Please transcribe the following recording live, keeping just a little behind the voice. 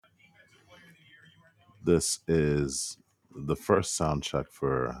This is the first sound check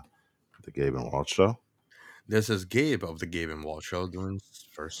for the Gabe and Walt show. This is Gabe of the Gabe and Walt Show doing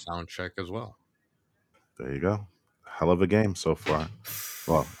first sound check as well. There you go. Hell of a game so far.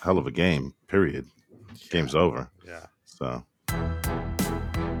 Well, hell of a game, period. Yeah, Game's over. yeah. So,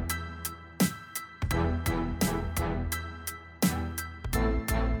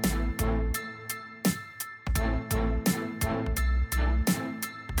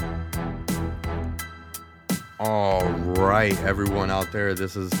 All right, everyone out there,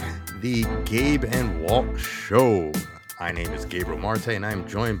 this is the Gabe and Walt Show. My name is Gabriel Marte, and I'm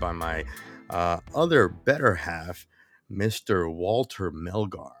joined by my other better half, Mr. Walter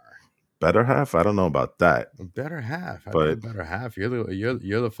Melgar. better half? I don't know about that. Better half. I'd be a But, better half. You're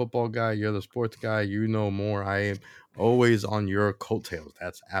the football guy. You're the sports guy. You know more. I am always on your coattails.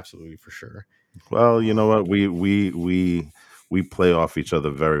 That's absolutely for sure. well, you know what? We play off each other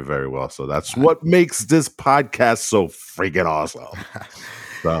very, very well. So that's I- what makes this podcast so freaking awesome.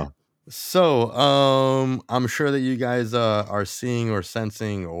 So, I'm sure that you guys are seeing or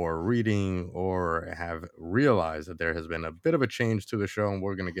sensing or reading or have realized that there has been a bit of a change to the show, and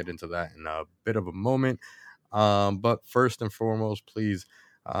we're going to get into that in a bit of a moment. But first and foremost, please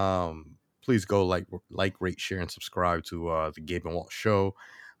go like, rate, share, and subscribe to the Gabe and Walt Show.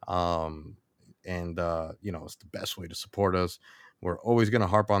 Um, and it's the best way to support us. We're always going to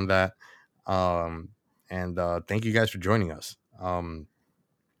harp on that. And thank you guys for joining us.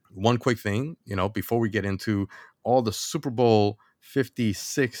 One quick thing, before we get into all the Super Bowl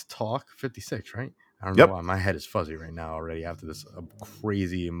 56 talk, 56, right? I don't know yep. why my head is fuzzy right now already after this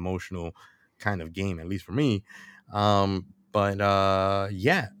crazy emotional kind of game, at least for me. But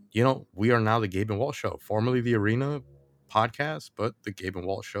yeah, we are now the Gabe and Walt Show, formerly the Arena podcast, but the Gabe and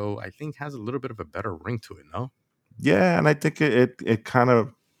Walt Show, I think, has a little bit of a better ring to it, no? Yeah, and I think it kind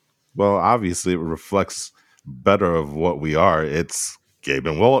of, well, obviously it reflects better of what we are. It's Gabe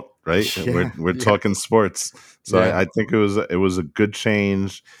and Walt, right? Yeah, We're yeah, talking sports. So yeah. I think it was a good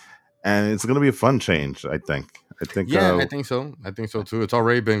change, and it's going to be a fun change. I think Yeah, I think so. I think so too. It's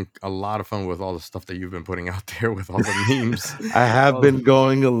already been a lot of fun with all the stuff that you've been putting out there with all the memes. I have All the- been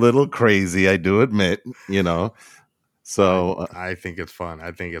going a little crazy. I do admit, you know. I So I think it's fun.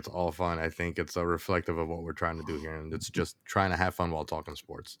 I think it's all fun. I think it's a reflective of what we're trying to do here, and it's just trying to have fun while talking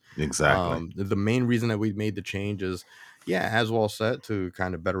sports. exactly, The main reason that we made the change is, yeah, as well said, to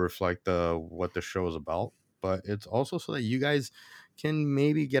kind of better reflect what the show is about, but it's also so that you guys can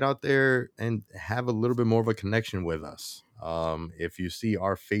maybe get out there and have a little bit more of a connection with us. If you see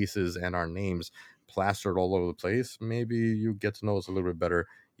our faces and our names plastered all over the place, maybe you get to know us a little bit better,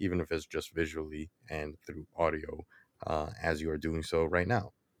 even if it's just visually and through audio, as you are doing so right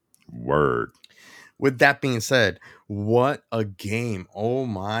now. word. With that being said, what a game. Oh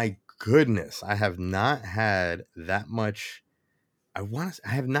my goodness. I have not had that much I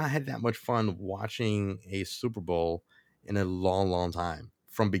have not had that much fun watching a Super Bowl in a long, long time.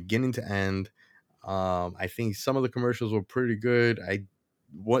 From beginning to end. I think some of the commercials were pretty good.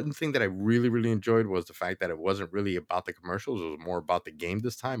 One thing that I really, really enjoyed was the fact that it wasn't really about the commercials. It was more about the game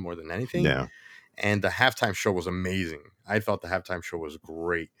this time more than anything. Yeah, And the halftime show was amazing. I thought the halftime show was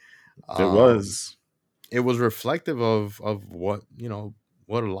great. it Um, was. it was reflective of what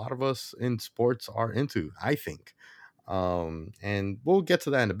what a lot of us in sports are into, I think. And we'll get to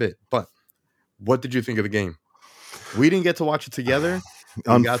that in a bit. But what did you think of the game? We didn't get to watch it together.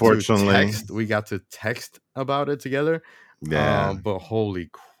 Unfortunately, We got to text about it together. yeah. But holy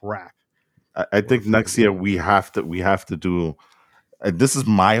crap, I what a think freaking next year game. we have to do. This is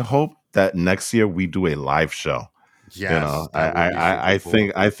my hope that next year we do a live show. You Yes, know, I that would I be I super I cool.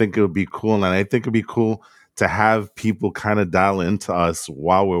 think I think it would be cool, and I think it'd be cool to have people kind of dial into us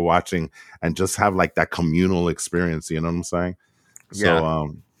while we're watching and just have like that communal experience. You know what I'm saying?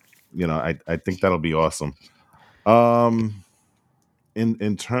 So, Yeah. I think that'll be awesome. Um,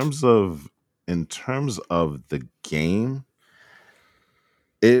 in terms of the game,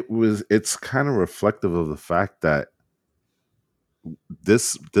 it's kind of reflective of the fact that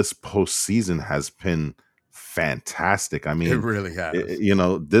this postseason has been fantastic. I It mean, really has.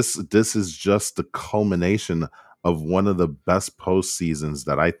 this is just the culmination of one of the best postseasons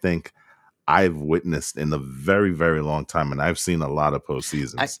that I think I've witnessed in a very, very long time, and I've seen a lot of I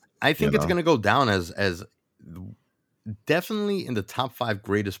postseasons. I You think it's know, gonna go down as definitely in the top five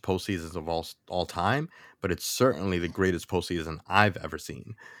greatest postseasons of all time, but it's certainly the greatest postseason I've ever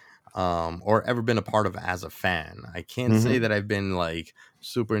seen, or ever been a part of as a fan. I can't say hmm that I've been like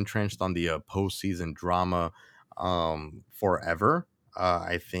super entrenched on the postseason drama forever.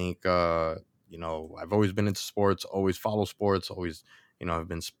 I think I've always been into sports, always follow sports, always I've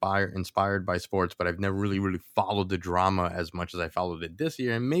been inspired by sports, but I've never really followed the drama as much as I followed it this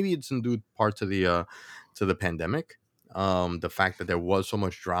year. And maybe it's in due part to the pandemic. The fact that there was so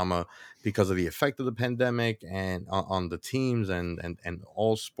much drama because of the effect of the pandemic and on the teams and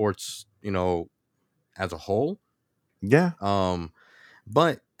all sports, as a whole. Yeah, Um,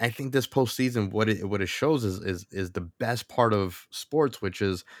 but I think this postseason, what it shows is the best part of sports, which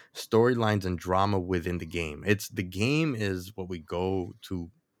is storylines and drama within the game. It's the game is what we go to,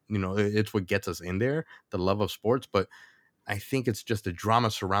 it's what gets us in there, the love of sports. But I think it's just the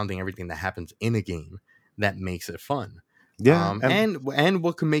drama surrounding everything that happens in a game that makes it fun. yeah, and And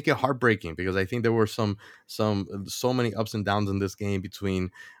what can make it heartbreaking, because I think there were so many ups and downs in this game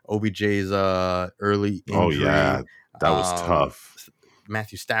between OBJ's early oh yeah, injury, that was tough.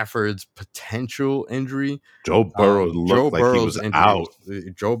 Matthew Stafford's potential injury, Joe Burrow Joe looked like he Burrow's was injury out. was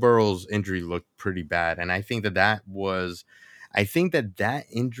Joe Burrow's injury looked pretty bad, and I think that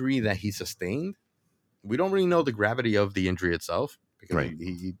injury that he sustained, we don't really know the gravity of the injury itself, because Right.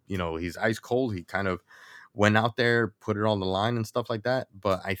 he's ice cold. He kind of went out there, put it on the line and stuff like that.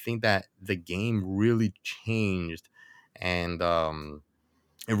 But I think that the game really changed, and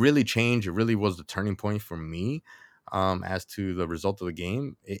it really changed. It really was the turning point for me, as to the result of the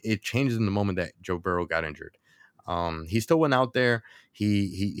game. It changed in the moment that Joe Burrow got injured. He still went out there.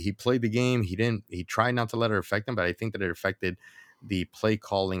 He played the game. He tried not to let it affect him, but I think that it affected the play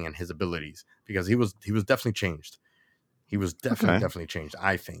calling and his abilities, because he was definitely changed. He was Okay. definitely changed,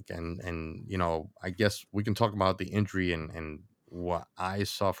 I think. And I guess we can talk about the injury and what I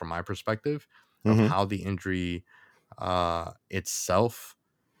saw from my perspective of Hmm. how the injury itself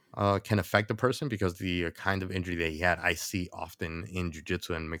can affect a person, because the kind of injury that he had, I see often in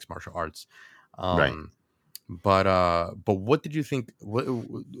jiu-jitsu and mixed martial arts. Right. Um, but what did you think?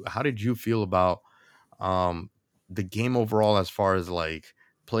 How did you feel about um the game overall, as far as like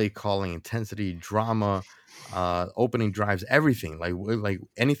play calling, intensity, drama, opening drives, everything? Like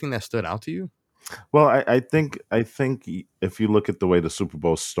anything that stood out to you? Well, I think if you look at the way the Super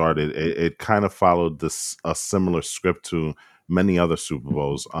Bowl started, it kind of followed this a similar script to many other Super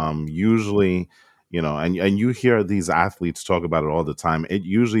Bowls. Usually, and you hear these athletes talk about it all the time. It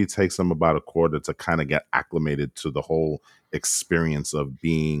usually takes them about a quarter to kind of get acclimated to the whole experience of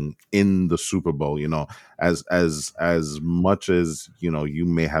being in the Super Bowl. As much as you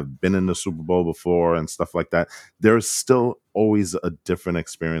may have been in the Super Bowl before and stuff like that, there's still always a different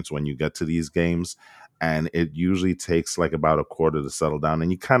experience when you get to these games, and it usually takes like about a quarter to settle down,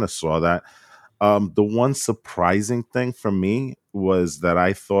 and you kind of saw that. The one surprising thing for me was that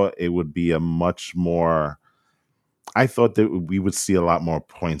I thought it would be a much more I thought that we would see a lot more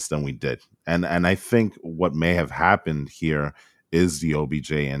points than we did. And I think what may have happened here is the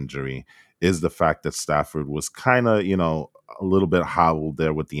OBJ injury, is the fact that Stafford was kind of, a little bit hobbled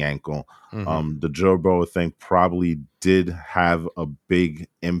there with the ankle. Mm-hmm. The Joe Burrow thing probably did have a big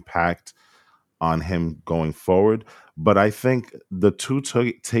impact on him going forward. But I think the two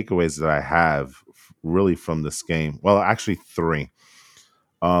takeaways that I have really from this game, well, actually three.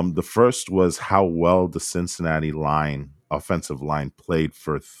 The first was how well the Cincinnati offensive line, played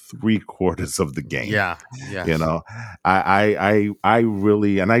for 3 quarters of the game. Yeah. You Yes. know, I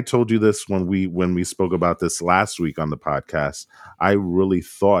really, and I told you this when we spoke about this last week on the podcast. I really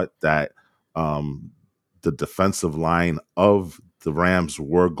thought that um, the defensive line of the Rams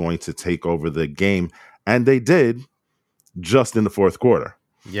were going to take over the game, and they did just in the fourth quarter.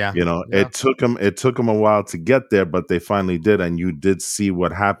 Yeah. Yeah. It took them a while to get there, but they finally did, and you did see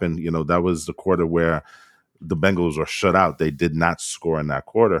what happened. That was the quarter where the Bengals were shut out. They did not score in that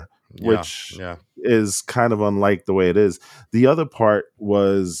quarter, Yeah. which Yeah. is kind of unlike the way it is. The other part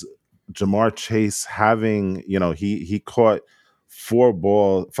was Jamar Chase having, he caught 5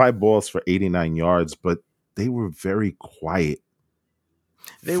 balls for 89 yards, but they were very quiet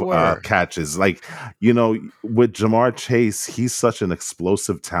They were. catches. Like, with Jamar Chase, he's such an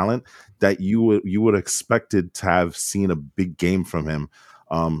explosive talent that you would expected to have seen a big game from him.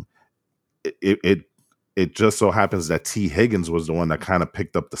 Um, it it it just so happens that T. Higgins was the one that kind of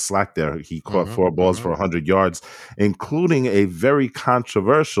picked up the slack there. He caught Mm-hmm. 4 balls for Mm-hmm. 100 yards, including a very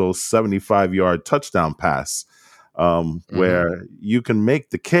controversial 75-yard touchdown pass, Mm-hmm. where you can make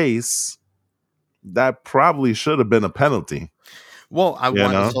the case that probably should have been a penalty. Well, I You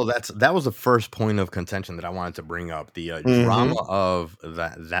wanted know. so that was the first point of contention that I wanted to bring up, the drama Hmm. of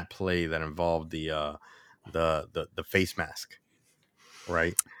that play that involved the face mask,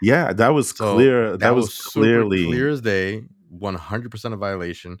 right? Yeah, that was So clear. That that was was super clear clearly. as day, 100% a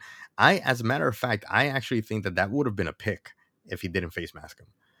violation. As a matter of fact, I actually think that would have been a pick if he didn't face mask him.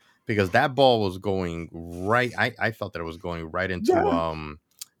 because that ball was going right. I thought that it was going right into Yeah,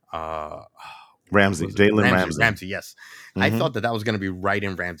 uh who Ramsey, was it? Jalen Ramsey. Ramsey. Ramsey, yes. I Hmm. thought that that was going to be right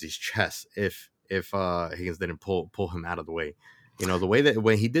in Ramsey's chest if Higgins didn't pull him out of the way. You know, the way that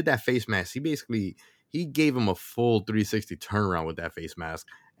when he did that face mask, he gave him a full 360 turnaround with that face mask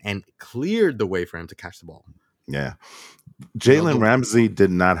and cleared the way for him to catch the ball. Yeah, You know, Jalen Ramsey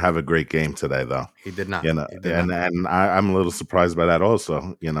did not have a great game today, though. he did not. You know, He did and not. I'm a little surprised by that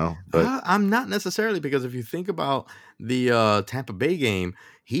also. You know, but I'm not necessarily, because if you think about the Tampa Bay game,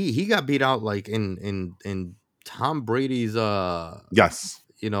 he got beat out like in Tom Brady's yes,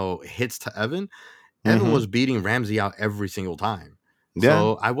 hits to Evan. Evan hmm, was beating Ramsey out every single time. yeah,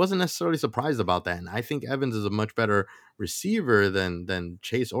 So I wasn't necessarily surprised about that. And I think Evans is a much better receiver than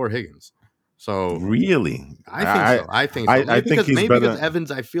Chase or Higgins. So really, I think so. I think so. I think he's Maybe because better.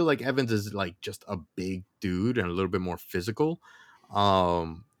 Evans, I feel like Evans is like just a big dude and a little bit more physical.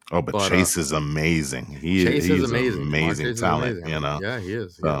 Um, Oh, but but Chase is amazing. Chase is He's amazing. Jamar amazing Chase is talent. amazing. I You mean, know, yeah, he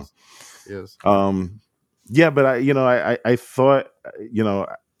is. He so is. He is. yeah, but I thought you know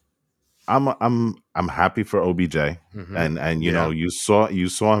I'm happy for OBJ, Hmm. and Yeah. you saw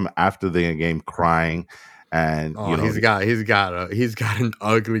him after the game crying, and Oh, he's got an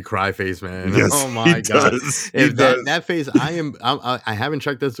ugly cry face, man. yes, Oh he my god! does, he If does. that face, I haven't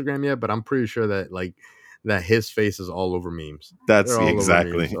checked Instagram yet, but I'm pretty sure that that his face is all over memes. They're That's all over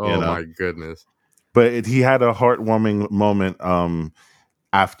memes. exactly, Oh my goodness. but he had a heartwarming moment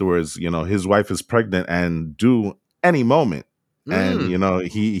afterwards. His wife is pregnant and due any moment, and Mm,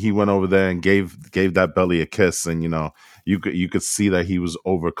 he went over there and gave that belly a kiss, and you could see that he was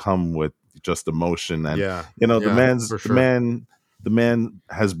overcome with just emotion, and yeah, the yeah, man's for sure. the man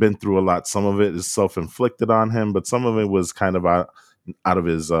has been through a lot. Some of it is self-inflicted on him, but some of it was kind of out of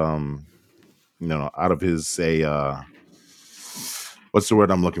his out of his say what's the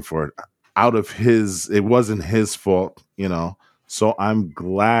word I'm looking for? Out of his, it wasn't his fault. So I'm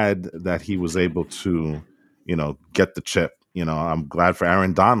glad that he was able to, get the chip. I'm glad for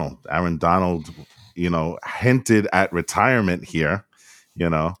Aaron Donald. Aaron Donald, hinted at retirement here. You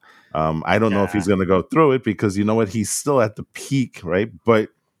know, I don't know if he's Yeah, going to go through it because you know what, he's still at the peak, right? But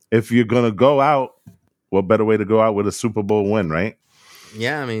if you're going to go out, what better way to go out with a Super Bowl win, right?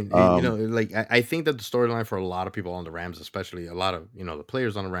 yeah. I mean, Um, like I think that the storyline for a lot of people on the Rams, especially a lot of the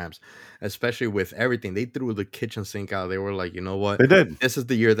players on the Rams, especially with everything, they threw the kitchen sink out. They were like, you know what, they did this is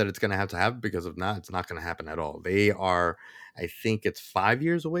the year that it's going to have to happen, because if not, it's not going to happen at all. They are, I think it's 5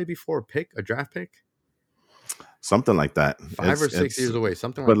 years away before a draft pick, something like that. 5 or 6 years away,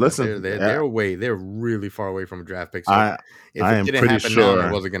 something But like that. listen, They're really far away from a draft pick. So I if I it am didn't pretty happen now, it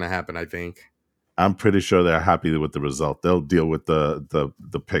sure wasn't going to happen. I think. I'm pretty sure they're happy with the result. They'll deal with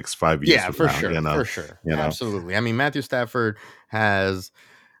the picks 5 years Yeah, from for now. sure, for sure, You know. absolutely. I mean, Matthew Stafford has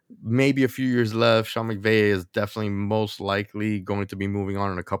maybe a few years left. Sean McVay is definitely most likely going to be moving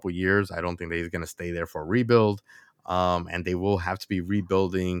on in a couple years. I don't think that he's going to stay there for a rebuild. And they will have to be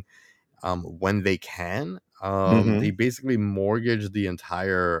rebuilding when they can. They Hmm. basically mortgaged the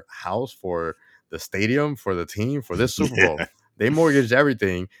entire house for the stadium, for the team, for this Super Yeah, Bowl. They mortgaged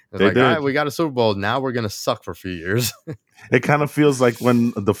everything. It's they like, all right, did. we got a Super Bowl. Now we're going to suck for a few years. It kind of feels like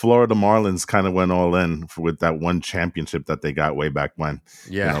when the Florida Marlins kind of went all in with that one championship that they got way back when.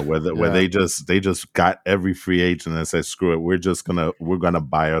 Yeah, Where yeah, they just got every free agent and said, "Screw it, we're gonna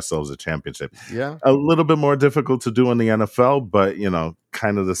buy ourselves a championship." yeah, A little bit more difficult to do in the NFL, but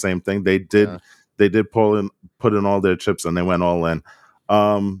kind of the same thing. yeah, They did put in all their chips and they went all in.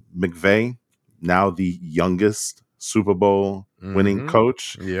 McVay, now the youngest Super Bowl winning mm-hmm.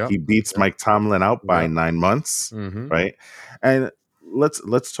 coach, Yep, he beats yep, Mike Tomlin out by yep, 9 months, mm-hmm. right? And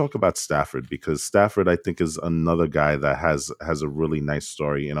let's talk about Stafford because Stafford, I think, is another guy that has a really nice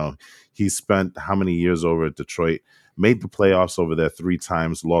story. He spent how many years over at Detroit, made the playoffs over there 3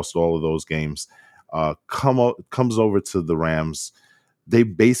 times, lost all of those games. Comes over to the Rams. They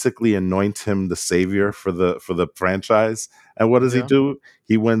basically anoint him the savior for the franchise. And what does he Yeah, do?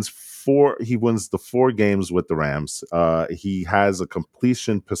 He wins the 4 games with the Rams. He has a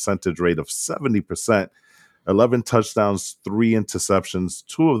completion percentage rate of 70%, 11 touchdowns, 3 interceptions,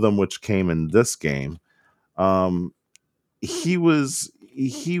 2 of them which came in this game. Um, he was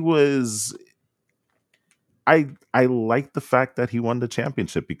I like the fact that he won the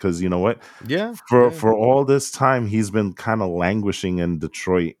championship because you know what? yeah, yeah, For all this time he's been kind of languishing in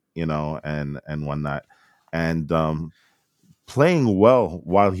Detroit, and whatnot. And playing well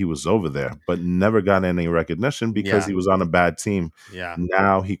while he was over there, but never got any recognition because yeah, he was on a bad team. yeah,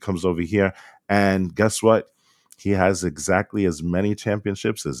 Now he comes over here, and guess what? he has exactly as many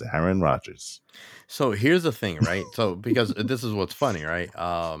championships as Aaron Rodgers. So here's the thing, right? So because this is what's funny, right?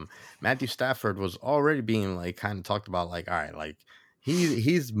 Matthew Stafford was already being like kind of talked about, like, all right, like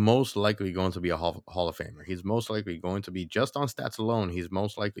he's most likely going to be a Hall of Famer. He's most likely going to be, just on stats alone. He's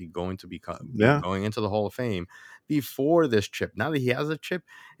most likely going to be Yeah. going into the Hall of Fame before this chip. Now that he has a chip,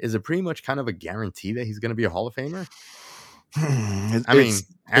 is it pretty much kind of a guarantee that he's going to be a Hall of Famer? It- I it's mean,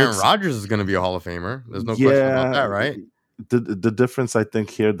 Aaron it's Rodgers is going to be a Hall of Famer. There's no question about yeah. that, right? The difference I think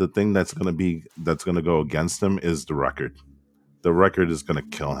here, the thing that's gonna go against him is the record. The record is gonna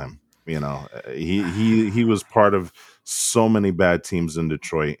kill him. You know, he was part of so many bad teams in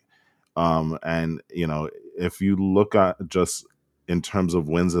Detroit. And you know, if you look at just in terms of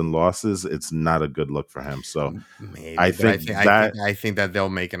wins and losses, it's not a good look for him. So I Maybe, but I think think I think that I think that they'll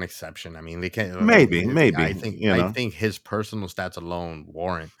make an exception. I mean, they can't. maybe, you I know, think his personal stats alone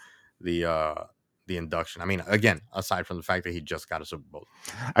warrant the uh the induction. I mean, again, aside from the fact that he just got a Super Bowl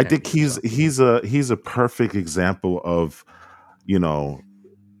I think championship, so he's a perfect example of, you know,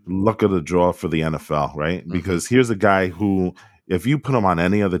 luck of the draw for the NFL, right? hmm Because here's a guy who, if you put him on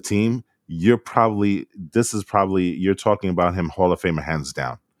any other team, you're talking about him Hall of Famer hands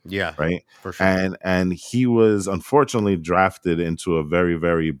down, yeah, right? for sure. And he was unfortunately drafted into a very,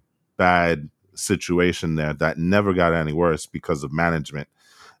 very bad situation there that never got any worse because of management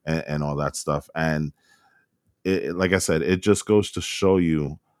and all that stuff. And like I said, it just goes to show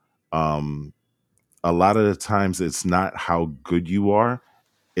you, um, a lot of the times it's not how good you are,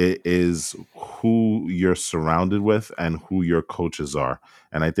 it is who you're surrounded with and who your coaches are.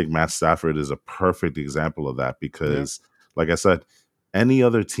 And I think Matt Stafford is a perfect example of that Yeah, because, like I said, any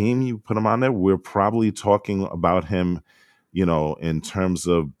other team you put him on there, we're probably talking about him, you know, in terms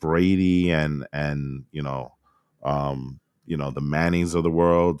of Brady and the Mannings of the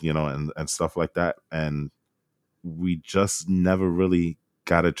world, you know, and stuff like that. And we just never really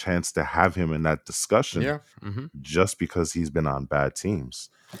got a chance to have him in that discussion yeah. just because he's been on bad teams.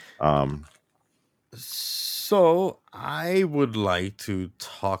 Um, So I would like to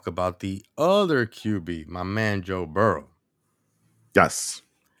talk about the other QB, my man Joe Burrow. yes.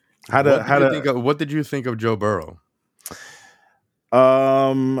 How to What did you think of Joe Burrow?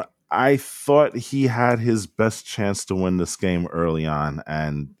 I thought he had his best chance to win this game early on,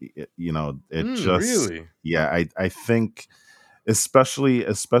 and you know, it just Really? yeah, I think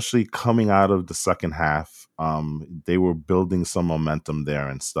especially coming out of the second half, they were building some momentum there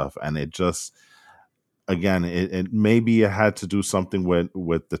and stuff, and it just again, it maybe it had to do something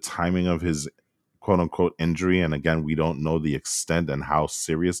with the timing of his quote unquote injury, and again, we don't know the extent and how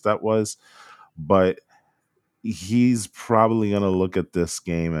serious that was, but he's probably going to look at this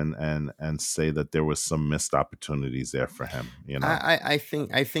game and say that there was some missed opportunities there for him, you know. I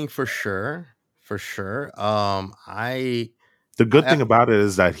think for sure, for sure. The good I thing about it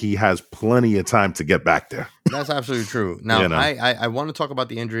is that he has plenty of time to get back there. That's absolutely true. Now, You know. I want to talk about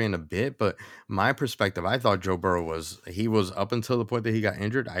the injury in a bit, but my perspective, I thought Joe Burrow was up until the point that he got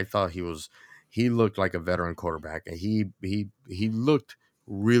injured. I thought he looked like a veteran quarterback, and he looked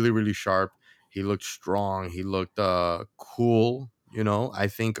really sharp. He looked strong. He looked cool. You know, I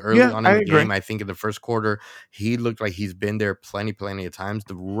think early Yeah, on in I the game, agree. I think in the first quarter, he looked like he's been there plenty of times.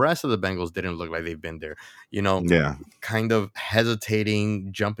 The rest of the Bengals didn't look like they've been there. You know, Yeah. kind of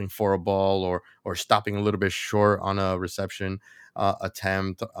hesitating, jumping for a ball, or stopping a little bit short on a reception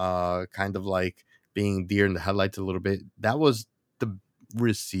attempt, kind of like being deer in the headlights a little bit. That was the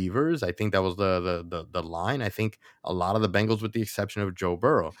receivers. I think that was the line. I think a lot of the Bengals, with the exception of Joe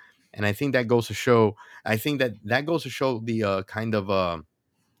Burrow, and I think that goes to show. I think that goes to show the kind of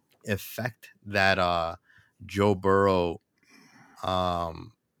effect that Joe Burrow,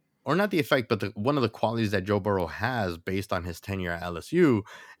 um, or not the effect, but one of the qualities that Joe Burrow has based on his tenure at LSU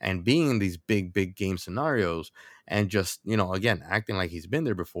and being in these big game scenarios, and just, again, acting like he's been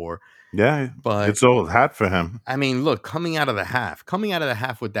there before. Yeah. But It's old hat for him. I mean, look, coming out of the half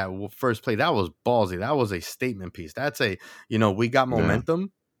with that first play, that was ballsy. That was a statement piece. That's we got Yeah.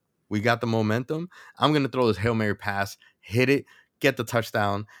 momentum. We got the momentum. I'm going to throw this Hail Mary pass, hit it, get the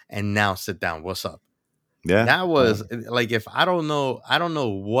touchdown, and now sit down. What's up? Yeah. That was like, if I don't know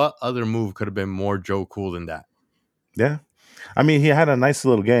what other move could have been more Joe Cool than that. Yeah. I mean, he had a nice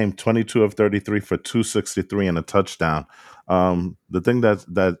little game, 22 of 33 for 263 and a touchdown. The thing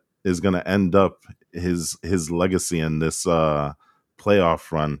that is going to end up his legacy in this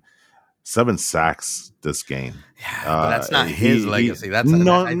playoff run, 7 sacks this game. Yeah, but that's not his He legacy. no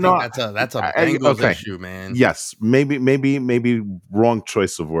I think no that's a Bengals okay. issue, man. Yes, maybe wrong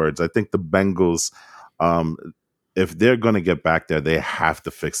choice of words. I think the Bengals, um, if they're going to get back there, they have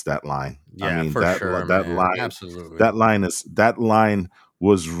to fix that line. I Yeah, mean, for sure, that man. line, Absolutely. that line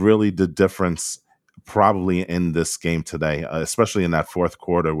was really the difference probably in this game today, especially in that fourth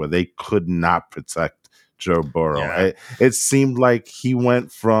quarter where they could not protect Joe Burrow. Yeah. It seemed like he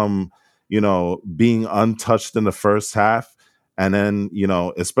went from, being untouched in the first half, and then,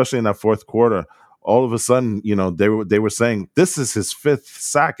 especially in that fourth quarter, all of a sudden, they were saying this is his fifth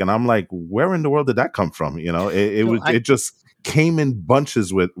sack, and I'm like, where in the world did that come from? So I It just came in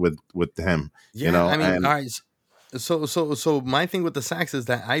bunches with him, Yeah, I mean, and all right. So my thing with the sacks is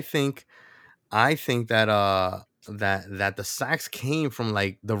that I think that that the sacks came from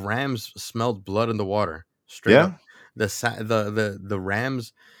like the Rams smelled blood in the water straight up. yeah, The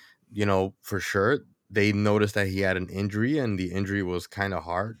Rams, for sure they noticed that he had an injury, and the injury was kind of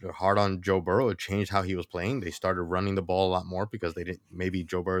hard on Joe Burrow. It changed how he was playing. They started running the ball a lot more because they didn't maybe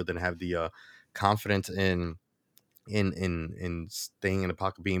Joe Burrow didn't have the confidence in staying in the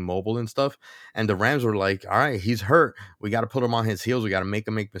pocket, being mobile and stuff. And the Rams were like, all right, he's hurt. We got to put him on his heels. We got to make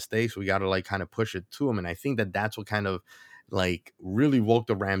him make mistakes. We got to like kind of push it to him. And I think that that's what kind of like really woke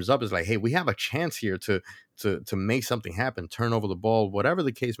the Rams up. Is like, hey, we have a chance here to make something happen, turn over the ball, whatever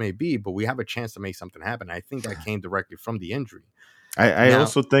the case may be. But we have a chance to make something happen. I think that came directly from the injury. I Now,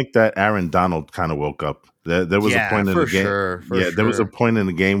 also think that Aaron Donald kind of woke up. There was a yeah, point in the for game. sure, for Yeah, there was a sure. point in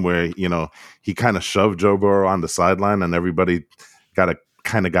the game where he kind of shoved Joe Burrow on the sideline, and everybody got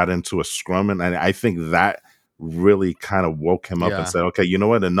into a scrum, and I think that really kind of woke him up and Yeah, said, "Okay, you know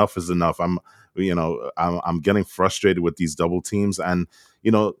what? Enough is enough. I'm getting frustrated with these double teams, and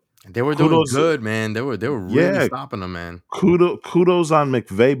you know, they were doing kudos, good, man. They were really yeah, stopping them, man. kudos on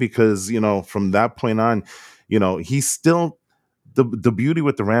McVay because from that point on, he's still the beauty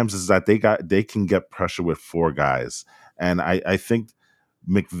with the Rams is that they can get pressure with four guys, and I think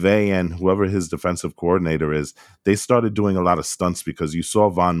McVay and whoever his defensive coordinator is, they started doing a lot of stunts because you saw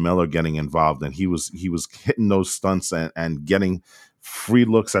Von Miller getting involved, and he was hitting those stunts and getting free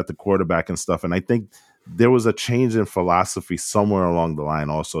looks at the quarterback and stuff. And I think there was a change in philosophy somewhere along the line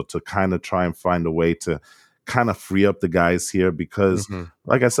also to kind of try and find a way to kind of free up the guys here because, Hmm.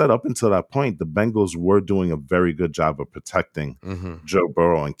 like I said, up until that point, the Bengals were doing a very good job of protecting Hmm. Joe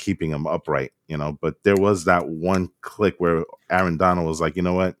Burrow and keeping him upright, but there was that one click where Aaron Donald was like, you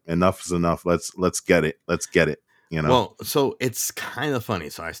know what, enough is enough. Let's get it. Let's get it. Well, so it's kind of funny.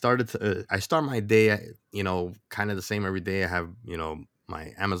 So I start my day, kind of the same every day. I have,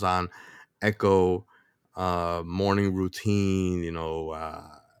 my Amazon Echo morning routine,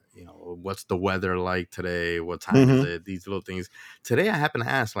 what's the weather like today? What time is Hmm. it? These little things. Today I happen to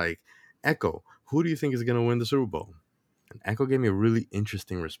ask like, Echo, who do you think is going to win the Super Bowl? And Echo gave me a really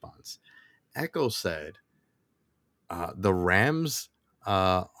interesting response. Echo said, the Rams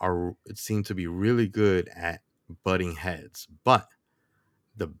are it seem to be really good at butting heads, but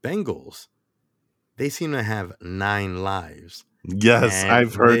the Bengals, they seem to have nine lives, Yes, and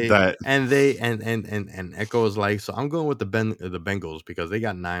I've heard that. and Echo is like, so I'm going with the Bengals because they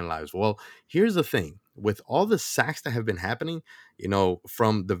got nine lives. Well, here's the thing: with all the sacks that have been happening,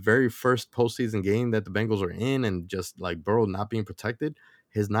 from the very first postseason game that the Bengals are in, and just like Burrow not being protected,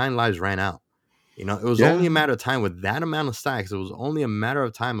 his nine lives ran out. It was only Yeah, a matter of time with that amount of stacks. It was only a matter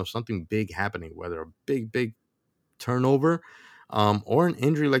of time of something big happening, whether a big turnover, or an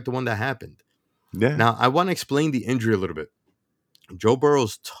injury like the one that happened. yeah. Now, I want to explain the injury a little bit. Joe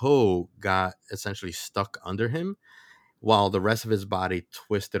Burrow's toe got essentially stuck under him while the rest of his body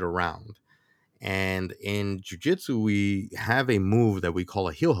twisted around. And in jiu-jitsu, we have a move that we call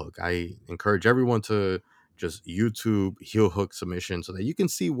a heel hook. I encourage everyone to just YouTube heel hook submission so that you can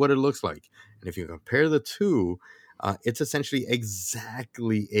see what it looks like. And if you compare the two, it's essentially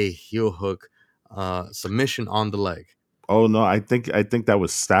exactly a heel hook submission on the leg. Oh no, I think that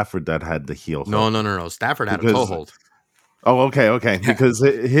was Stafford that had the heel No, no, hook no, no. Stafford had a toe because hold. okay, Yeah, because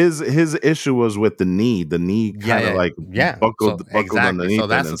his issue was with the knee. The knee yeah, kind of yeah, like yeah. So buckled exactly. So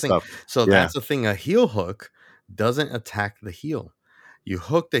underneath it that's the and thing. stuff. So Yeah. that's the thing. A heel hook doesn't attack the heel. You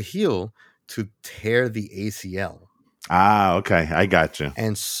hook the heel to tear the ACL. Ah, okay, I got you.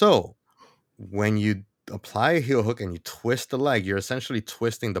 And so when you apply a heel hook and you twist the leg, you're essentially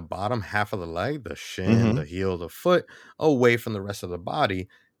twisting the bottom half of the leg, the shin, Hmm. the heel, the foot, away from the rest of the body,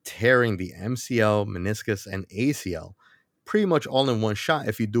 tearing the MCL, meniscus, and ACL pretty much all in one shot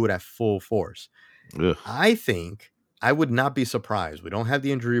if you do it at full force. Ugh. I think I would not be surprised. We don't have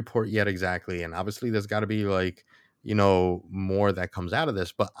the injury report yet exactly. And obviously, there's got to be like, more that comes out of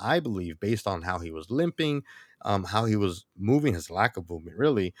this. But I believe, based on how he was limping, how he was moving, his lack of movement,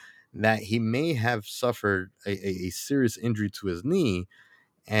 really, that he may have suffered a serious injury to his knee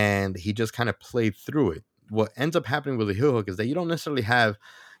and he just kind of played through it. what ends up happening with the heel hook is that you don't necessarily have,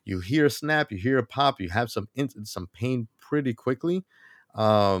 you hear a snap, you hear a pop, you have some pain pretty quickly,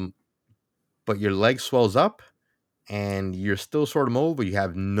 um, but your leg swells up and you're still sort of mobile, but you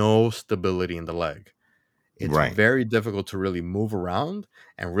have no stability in the leg. It's Right. very difficult to really move around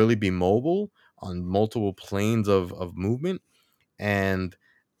and really be mobile on multiple planes of movement. And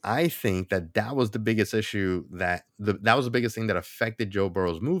I think that that was the biggest issue, that was the biggest thing that affected Joe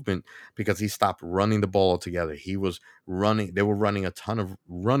Burrow's movement, because he stopped running the ball altogether. He was running, they were running a ton of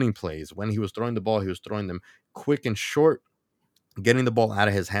running plays. When he was throwing the ball, he was throwing them quick and short, getting the ball out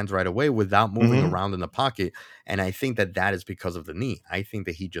of his hands right away without moving Hmm. around in the pocket. And I think that that is because of the knee. I think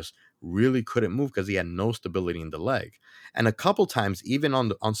that he just really couldn't move because he had no stability in the leg. And a couple times, even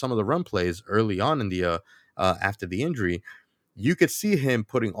on some of the run plays early on in the after the injury, you could see him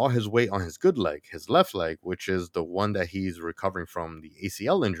putting all his weight on his good leg, his left leg, which is the one that he's recovering from the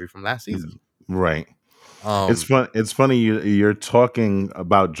ACL injury from last season. Right. It's Um, fun. It's funny you're talking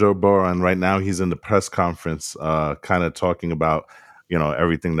about Joe Burrow, and right now he's in the press conference, kind of talking about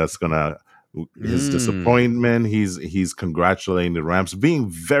everything that's gonna his mm, disappointment. He's congratulating the Rams, being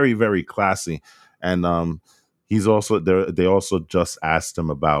very very classy, and he's also there. They also just asked him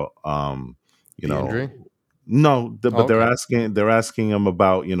about you the injury. know no, Oh, but okay. they're asking him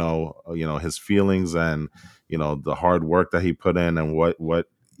about his feelings and the hard work that he put in and what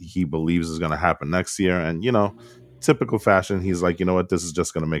he believes is going to happen next year. And typical fashion, he's like, you know what, this is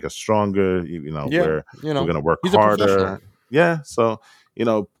just going to make us stronger. Yeah, We're going to work he's a professional. harder. Yeah, so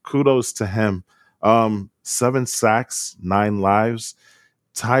kudos to him. 7 sacks, 9 lives,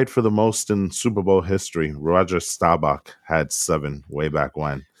 tied for the most in Super Bowl history. Roger Staubach had 7 way back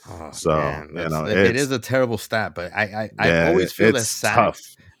when. Oh So man, that's it it's is a terrible stat, but I yeah, always feel that it's tough.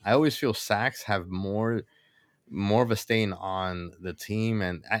 sacks. I always feel sacks have more of a stain on the team,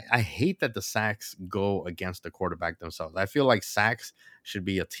 and I hate that the sacks go against the quarterback themselves. I feel like sacks should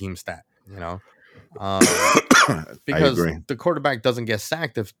be a team stat, um, I because agree. the quarterback doesn't get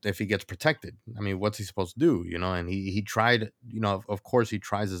sacked if he gets protected. I mean, what's he supposed to do? And he tried, of course he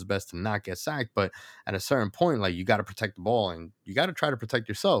tries his best to not get sacked, but at a certain point, like, you got to protect the ball and you got to try to protect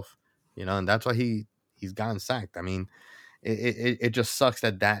yourself, and that's why he's gotten sacked. I mean, it just sucks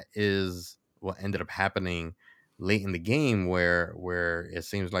that that is what ended up happening late in the game, where it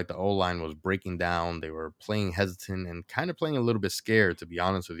seems like the O line was breaking down. They were playing hesitant and kind of playing a little bit scared, to be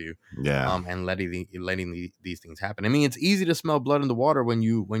honest with you, Yeah. and these things happen. I mean, it's easy to smell blood in the water when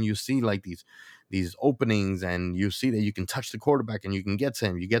you see like these openings, and you see that you can touch the quarterback and you can get to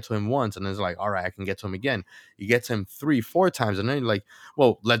him. You get to him once, and then it's like, all right, I can get to him again. You get to him 3 4 times, and then you're like,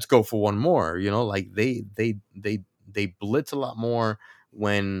 well, let's go for one more. Like they blitz a lot more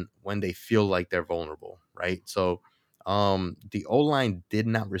when they feel like they're vulnerable, right? So the O line did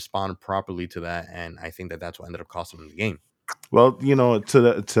not respond properly to that, and I think that that's what ended up costing them the game. Well, to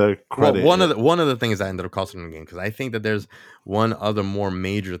Well, credit it, one of the things that ended up costing them the game, because I think that there's one other more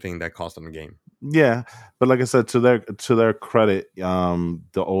major thing that cost them the game. yeah, but like I said, to their credit,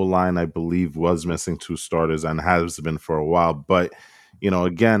 the O line I believe was missing 2 starters and has been for a while. But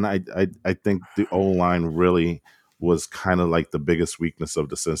again, I think the O line really was kind of like the biggest weakness of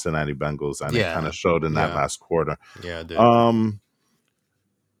the Cincinnati Bengals, and it kind Yeah, of showed in that yeah, last quarter. yeah, I did. Um,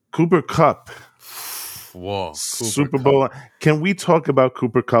 Cooper Cup. Whoa, Cooper Super Cup. Bowl. Can we talk about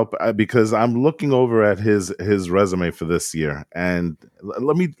Cooper Cup? Because I'm looking over at his resume for this year, and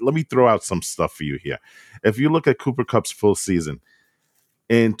let me throw out some stuff for you here. If you look at Cooper Cup's full season,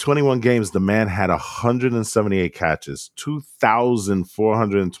 in 21 games, the man had 178 catches,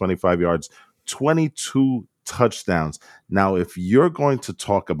 2,425 yards, 22 touchdowns. Now, if you're going to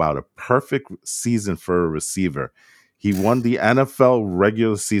talk about a perfect season for a receiver, he won the NFL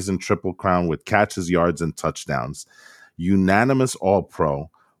regular season triple crown with catches, yards, and touchdowns. Unanimous All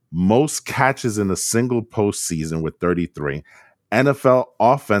Pro, most catches in a single postseason with 33. NFL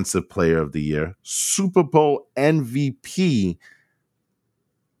Offensive Player of the Year, Super Bowl MVP.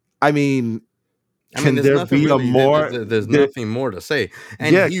 I mean, I mean, can there's there nothing be a really. more? There's nothing more to say,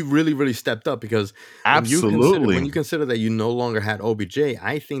 and Yeah, he really, really stepped up, because when absolutely. you consider that you no longer had OBJ,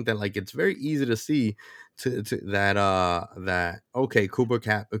 I think that, like, it's very easy to see to that that okay, Cooper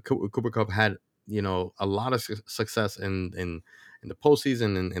Cup had a lot of success in the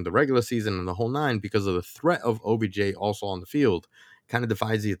postseason and in the regular season and the whole nine, because of the threat of OBJ also on the field. Kind of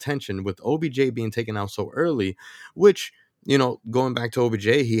divides the attention with OBJ being taken out so early, which, going back to OBJ,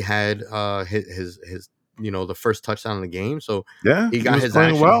 he had his the first touchdown in the game, so Yeah, he he got was his playing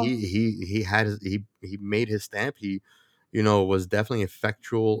action. well. He had he made his stamp. He was definitely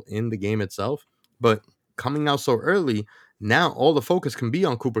effectual in the game itself. But coming out so early, now all the focus can be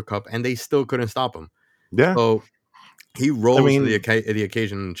on Cooper Cup, and they still couldn't stop him. Yeah, So he I rose to mean, the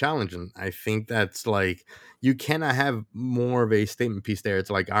occasion and challenge, and I think that's like you cannot have more of a statement piece there. It's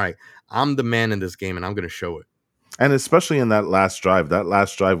like, all right, I'm the man in this game, and I'm going to show it. and especially in that last drive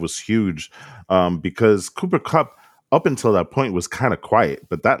was huge, because Cooper Cup up until that point was kind of quiet,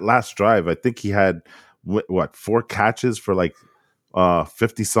 but that last drive, I think he had what, four catches for like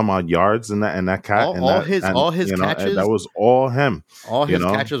 50 some odd yards in that cat All and all that, his and all his and that catches, was all him, all you his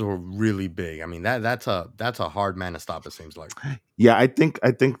know. catches were really big. I mean that's a hard man to stop. It seems like. Yeah, I think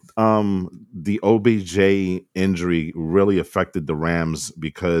the OBJ injury really affected the Rams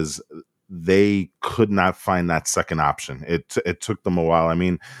because they could not find that second option. It took them a while. I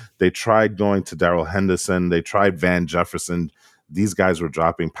mean, they tried going to Darrell Henderson, they tried Van Jefferson. These guys were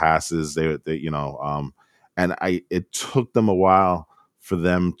dropping passes. They and I it took them a while for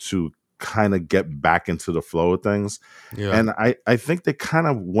them to kind of get back into the flow of things. Yeah. And I think they kind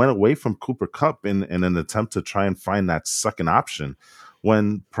of went away from Cooper Cup in an attempt to try and find that second option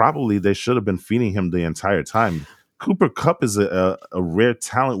when probably they should have been feeding him the entire time. Cooper Cup is a rare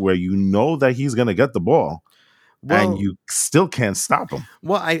talent where you know that he's going to get the ball and Well, you still can't stop him,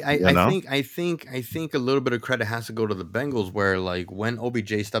 well, you know? I think a little bit of credit has to go to the Bengals, where like when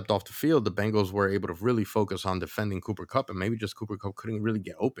OBJ stepped off the field, the Bengals were able to really focus on defending Cooper Cup, and maybe just Cooper Cup couldn't really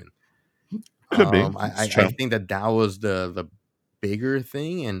get open. Could be. It's I true. think that that was the bigger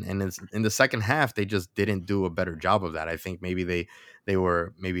thing, and it's, in the second half they just didn't do a better job of that. I think maybe they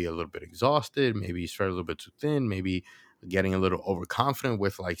were maybe a little bit exhausted, maybe spread a little bit too thin, maybe getting a little overconfident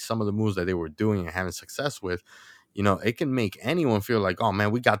with like some of the moves that they were doing and having success with. You know, it can make anyone feel like, oh man,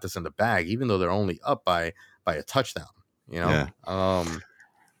 we got this in the bag, even though they're only up by a touchdown. You know, Yeah.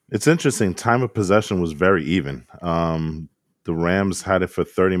 It's interesting. Time of possession was very even. The Rams had it for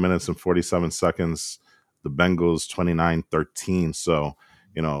 30 minutes and 47 seconds. The Bengals 29-13. So,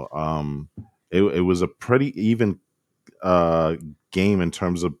 it was a pretty even uh, game in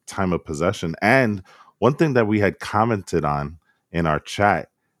terms of time of possession. And one thing that we had commented on in our chat,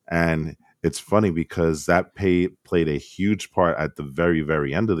 and it's funny because that played a huge part at the very,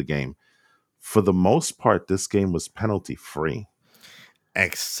 very end of the game. For the most part, this game was penalty free.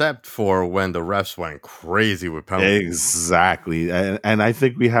 except for when the refs went crazy with penalties. Exactly. And I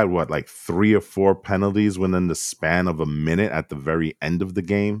think we had what, like three or four penalties within the span of a minute at the very end of the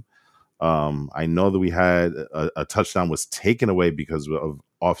game. I know that we had a touchdown was taken away because of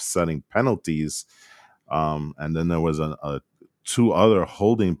offsetting penalties. And then there was a two other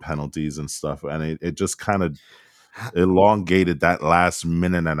holding penalties and stuff. And it just kind of elongated that last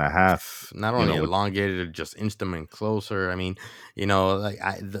minute and a half, Not only with elongated, it just inched them in closer. I mean, you know, like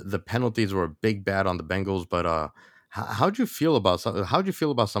the penalties were a big bad on the Bengals, but how'd you feel about how'd you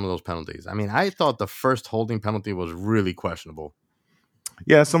feel about some of those penalties? I mean, I thought the first holding penalty was really questionable.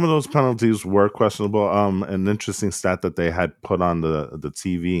 yeah, some of those penalties were questionable. An interesting stat that they had put on the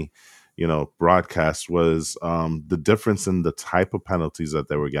TV, broadcast was the difference in the type of penalties that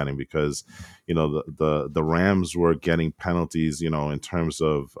they were getting because, the Rams were getting penalties, in terms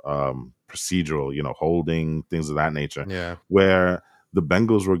of procedural, holding things of that nature, Yeah. where the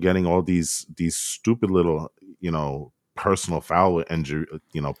Bengals were getting all these stupid little, personal foul injury,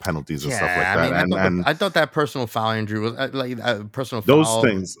 penalties and stuff like Yeah, I that, mean, and I thought that personal foul injury was like personal those foul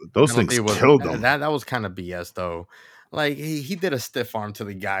things those things penalty was killed them. that was kind of BS though. Like he did a stiff arm to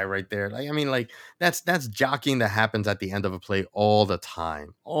the guy right there. Like I mean, like that's jockeying that happens at the end of a play all the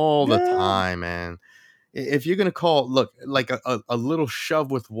Yeah. time, man. If you're gonna call look like a little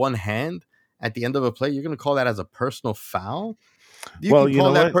shove with one hand at the end of a play, you're gonna call that as a personal foul. You Well, can you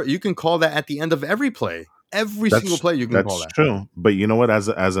call know what? you can call that at the end of every play, every single That's play. You can call that's that. true. But you know what? As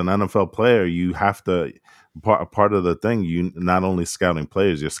an NFL player, you have to part of the thing. You not only scouting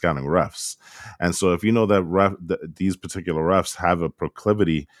players, you're scouting refs. And so if you know that these particular refs have a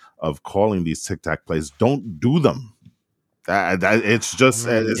proclivity of calling these tic tac plays, don't do them. I mean, it's just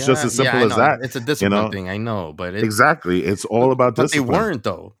yeah, as yeah, simple I as know. that. It's a You discipline know thing, I know, but exactly. It's all about but they discipline. weren't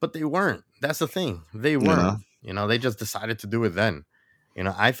though. But they weren't. That's the thing. They You know, weren't. You know, they just decided to do it then. You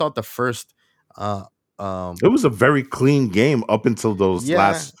know, I thought the first uh it was a very clean game up until those yeah,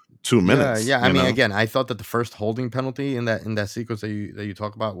 last 2 minutes. yeah. I mean, again, I thought that the first holding penalty in that sequence that you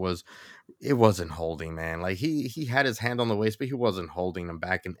talk about was it wasn't holding, man. Like he had his hand on the waist, but he wasn't holding him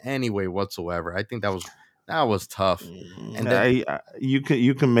back in any way whatsoever. I think that was tough. And then You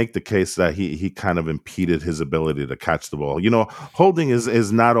can make the case that he kind of impeded his ability to catch the ball. Holding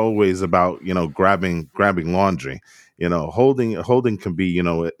is not always about grabbing laundry. Holding can be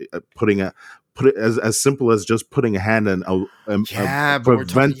putting put it as simple as just putting a hand in Yeah, but we're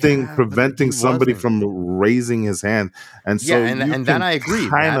talking. preventing Yeah, but he somebody wasn't. from raising his hand, and Yeah, so you and that can I agree.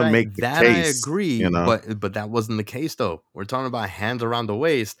 kind of make the That I case, agree, you know. but that wasn't the case though. We're talking about hands around the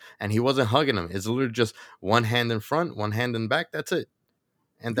waist, and he wasn't hugging him. It's literally just one hand in front, one hand in back. That's it.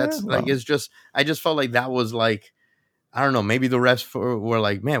 And Yeah, that's like well, it's just I just felt like that was like I don't know. Maybe the refs were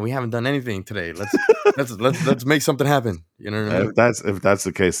like, man, we haven't done anything today. Let's make something happen. You know what I mean? if that's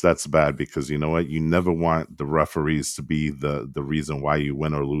the case, that's bad, because you know what, you never want the referees to be the reason why you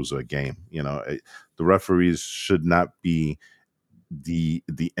win or lose a game. You know, the referees should not be the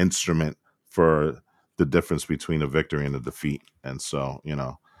instrument for the difference between a victory and a defeat. And so, you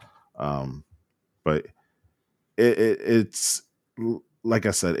know, um, but it's like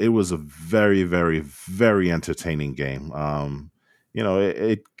I said, it was a very, very, very entertaining game. You know,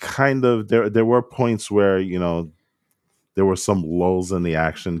 it kind of there were points where, you know, there were some lulls in the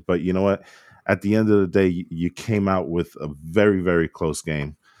action, but you know what? At the end of the day, you came out with a very, very close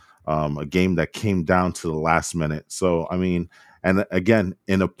game, a game that came down to the last minute. So, I mean, and again,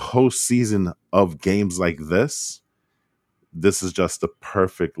 in a postseason of games like this is just the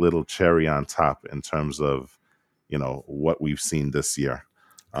perfect little cherry on top in terms of, you know, what we've seen this year.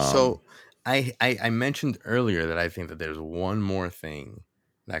 Um, So I mentioned earlier that I think that there's one more thing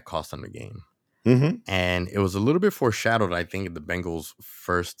that cost them the game. mhm. And it was a little bit foreshadowed, I think, in the Bengals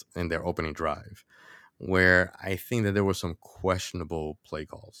first in their opening drive, where I think that there were some questionable play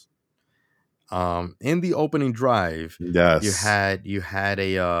calls. In the opening drive, Yes. you had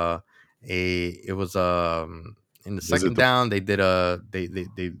a it was in the Is it second the? down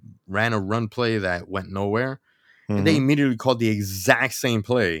they ran a run play that went nowhere, and they Mhm. immediately called the exact same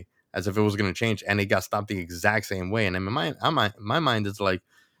play as if it was going to change, and it got stopped the exact same way. And in my mind is like,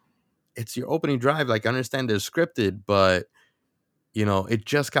 it's your opening drive. Like, I understand they're scripted, but it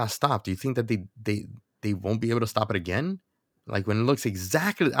just got stopped. Do you think that they won't be able to stop it again? Like, when it looks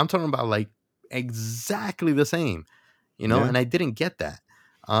exactly, I'm talking about like exactly the same, Yeah. and I didn't get that.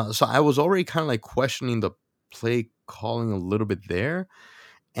 So I was already kind of like questioning the play calling a little bit there.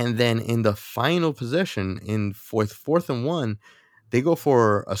 And then in the final possession, in fourth and one, they go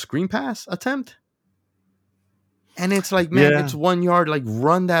for a screen pass attempt. And it's like, man, it's Yeah. 1 yard. Like,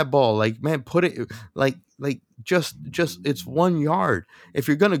 run that ball. Like, man, put it just it's 1 yard. If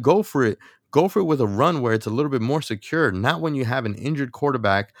you're gonna go for it with a run where it's a little bit more secure, not when you have an injured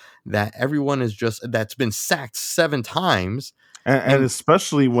quarterback that everyone is just that's been sacked 7 times. And And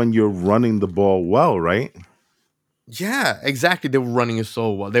especially when you're running the ball well, right? yeah, exactly. They were running it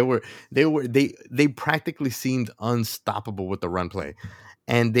so well. They practically seemed unstoppable with the run play.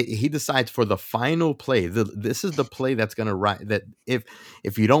 And he decides for the final play. This is the play that's gonna that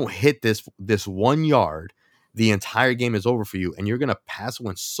if you don't hit this 1 yard, the entire game is over for you. And you're gonna pass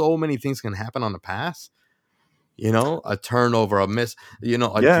when so many things can happen on the pass. A turnover, a miss, a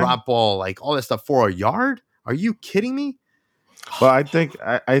Yeah. drop ball, like all that stuff for a yard. Are you kidding me? Well, I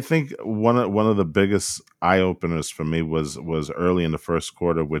think one of the biggest eye openers for me was early in the first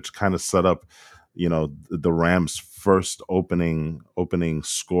quarter, which kind of set up, you know, the Rams' first opening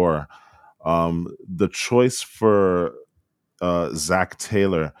score. The choice for Zach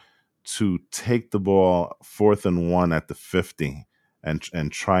Taylor to take the ball 4th and 1 at the 50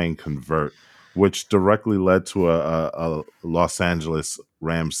 and try and convert, which directly led to a Los Angeles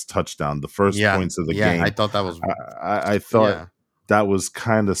Rams touchdown, the first Yeah, points of the yeah. I game. thought that was I thought yeah, that was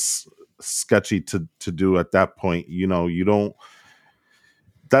kind of sketchy to do at that point. You know, you don't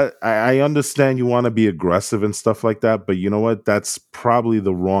that I understand you want to be aggressive and stuff like that, but you know what? That's probably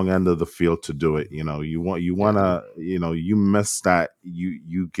the wrong end of the field to do it. You know, you want yeah, to, you know, you miss that,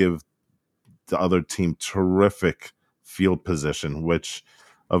 you give the other team terrific field position, which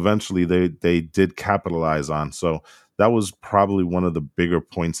eventually they did capitalize on. So that was probably one of the bigger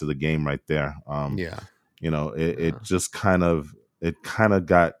points of the game right there. yeah, You know, it yeah. just kind of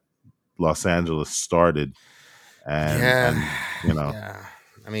got Los Angeles started, Yeah, and you know, yeah.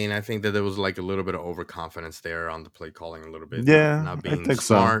 I mean, I think that there was like a little bit of overconfidence there on the play calling, a little bit yeah, not I being think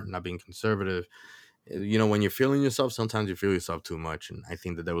so. smart, not being conservative. When you're feeling yourself, sometimes you feel yourself too much, and I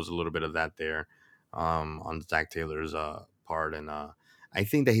think that there was a little bit of that there, on Zach Taylor's part, and I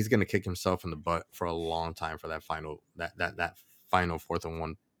think that he's gonna kick himself in the butt for a long time for that final 4th and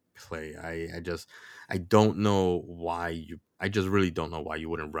 1 play. I don't know why I just really don't know why you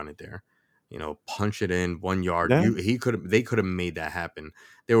wouldn't run it there. Punch it in 1 yard. Yeah. They could have made that happen.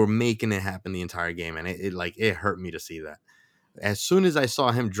 They were making it happen the entire game, and it hurt me to see that. As soon as I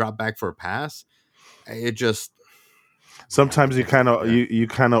saw him drop back for a pass, it just yeah, Sometimes yeah, you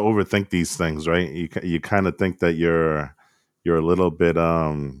kind of overthink these things, right? You kind of think that you're a little bit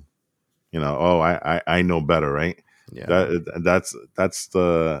Oh, I know better, right? Yeah. That's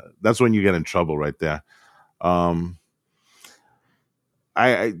when you get in trouble right there. Um,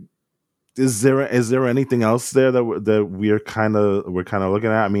 I is there anything else there that we're kind of looking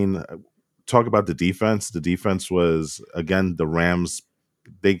at? I mean, talk about the defense. The defense was, again, the Rams.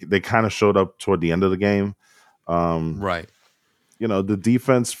 They kind of showed up toward the end of the game. Um, Right. the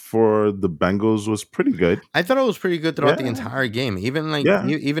defense for the Bengals was pretty good. I thought it was pretty good throughout the Yeah, entire game. Even like yeah,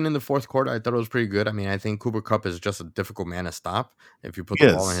 even in the fourth quarter, I thought it was pretty good. I mean, I think Cooper Cup is just a difficult man to stop if you put the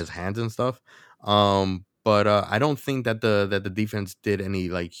ball in yes. his hands and stuff. But I don't think that the defense did any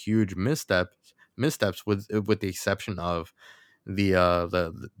like huge missteps with the exception of the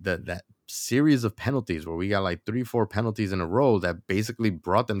that series of penalties where we got like 3 4 penalties in a row that basically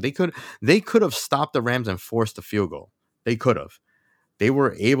brought them. They could have stopped the Rams and forced the field goal. They could have. They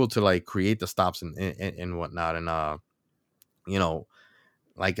were able to like create the stops and whatnot, and you know,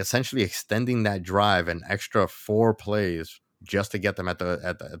 like essentially extending that drive an extra 4 plays just to get them at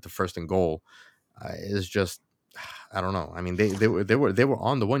the first and goal is just I don't know. I mean, they were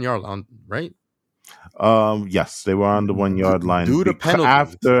on the 1 yard line, right? Yes, they were on the 1 yard line Due to because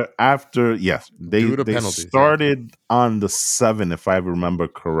penalties, after yes, due to they penalties, yeah. started on the 7, if I remember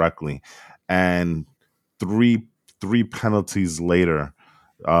correctly, and three three penalties later,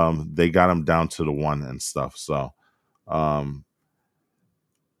 they got them down to the 1 and stuff. So, um,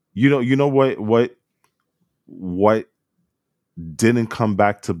 what didn't come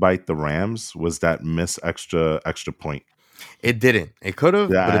back to bite the Rams was that miss extra point. It didn't. It could have,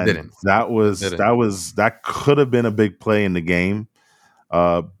 but Yeah, it and didn't. It didn't. that could have been a big play in the game.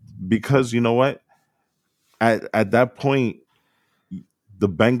 Uh, because you know what? At that point, the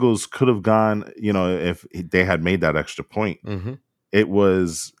Bengals could have gone. If they had made that extra point, Mm-hmm. it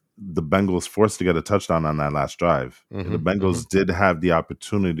was the Bengals forced to get a touchdown on that last drive. The Mm-hmm. Mm-hmm. Bengals did have the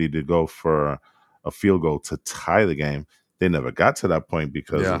opportunity to go for a field goal to tie the game. They never got to that point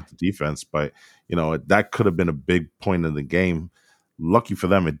because Yeah. of the defense, but that could have been a big point in the game. Lucky for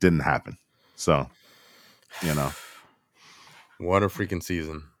them, it didn't happen. So, you know, What a freaking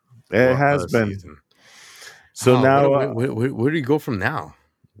season! it What has a been. season! So Oh, now, where do you go from now?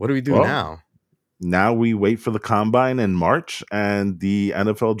 What do we do well, now? now we wait for the combine in March and the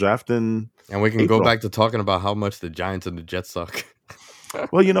NFL draft in And we can go April. back to talking about how much the Giants and the Jets suck.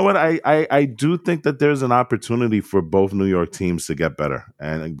 Well, you know what? I do think that there's an opportunity for both New York teams to get better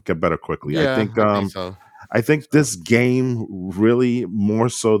and get better quickly. I Yeah, think I think so. So this game really, more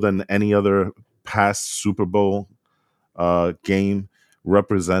so than any other past Super Bowl game,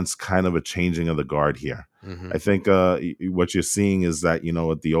 represents kind of a changing of the guard here. hmm I think what you're seeing is that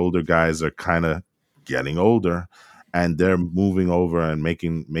the older guys are kind of getting older, and they're moving over and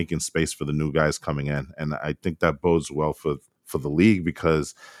making space for the new guys coming in, and I think that bodes well for the league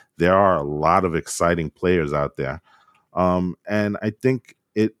because there are a lot of exciting players out there, and I think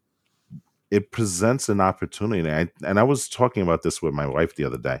it presents an opportunity. And I was talking about this with my wife the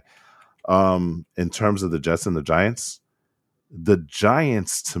other day. In terms of the Jets and the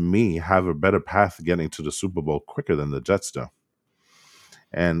Giants, to me, have a better path to getting to the Super Bowl quicker than the Jets do.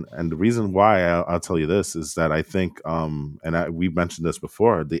 And the reason why I'll tell you this is that I think, we mentioned this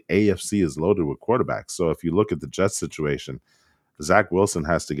before, the AFC is loaded with quarterbacks. So if you look at the Jets situation, Zach Wilson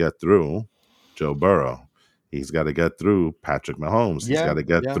has to get through Joe Burrow. He's got to get through Patrick Mahomes. He's got yeah, to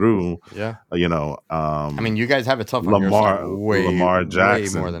get yeah, through, yeah. uh, you know, I mean, um, you guys have it tough on your side, Lamar way more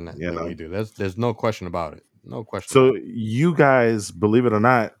Jackson. than we do. There's no question about it. No question about So you guys, believe it or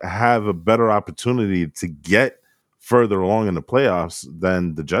not, have a better opportunity to get further along in the playoffs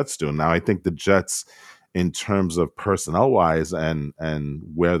than the Jets do. Now, I think the Jets, in terms of personnel wise and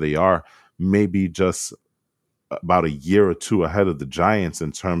where they are, maybe just about a year or two ahead of the Giants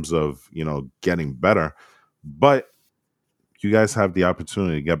in terms of getting better. But you guys have the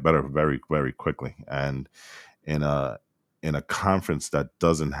opportunity to get better very, very quickly, and in a conference that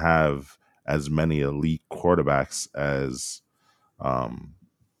doesn't have as many elite quarterbacks as um,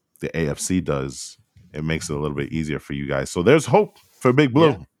 the AFC does, it makes it a little bit easier for you guys. So there's hope for Big it.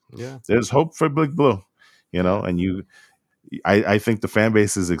 Yeah, Blue. yeah, There's hope for Big Blue. yeah. And I think the fan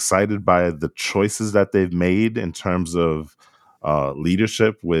base is excited by the choices that they've made in terms of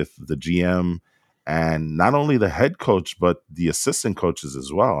leadership with the GM and not only the head coach but the assistant coaches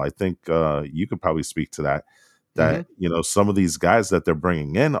as well. I think you could probably speak to that. hmm That some of these guys that they're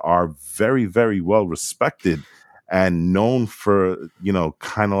bringing in are very, very well respected and known for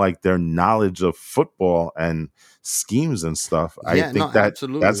kind of like their knowledge of football and schemes and stuff. I Yeah, no, think that that's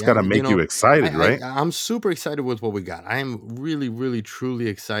absolutely. got to And make you excited, right? I'm super excited with what we got. I am really, really, truly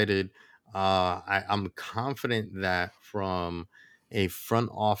excited. I'm confident that from a front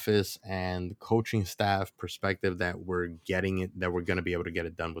office and coaching staff perspective that we're getting it, that we're going to be able to get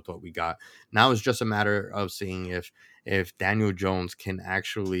it done with what we got. Now it's just a matter of seeing if Daniel Jones can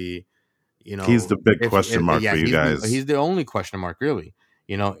actually, you He's know, the big if question mark yeah, for you guys. he's the only question mark really.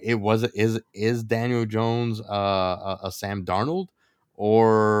 You know, it was is Daniel Jones a Sam Darnold,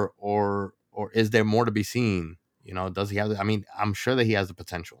 or is there more to be seen? You know, does he have? I mean, I'm sure that he has the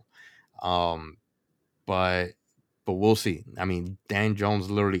potential. Um, but we'll see. I mean, Dan Jones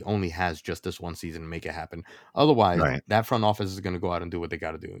literally only has just this one season to make it happen. Otherwise, Right. that front office is going to go out and do what they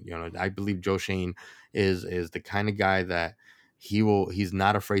got to do. You know, I believe Joe Shane is the kind of guy that he's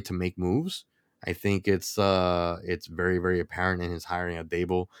not afraid to make moves. I think it's very very apparent in his hiring of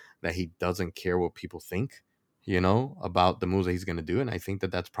Dable that he doesn't care what people think, you know, about the moves that he's going to do, and I think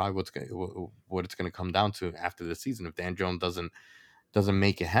that that's probably what it's going to come down to after the season. If Dan Jones doesn't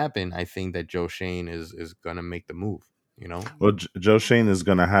make it happen, I think that Joe Shane is gonna make the move. You know. Well, Joe Shane is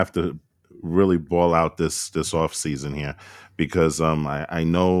going to have to really ball out this off season here because I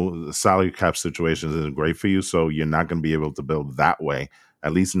know the salary cap situation isn't great for you, so you're not going to be able to build that way,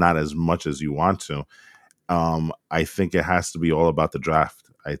 at least not as much as you want to. I think it has to be all about the draft.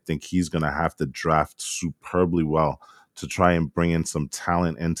 I think he's going to have to draft superbly well to try and bring in some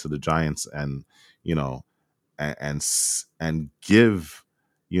talent into the Giants, and you know, and give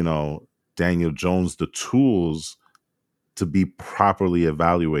Daniel Jones the tools to be properly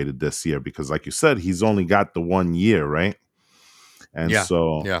evaluated this year, because like you said, he's only got the 1 year, right? And Yeah.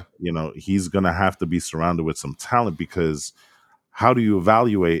 so Yeah. he's gonna have to be surrounded with some talent, because how do you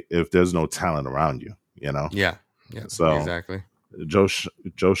evaluate if there's no talent around you? Yeah. Yeah. So Exactly. joe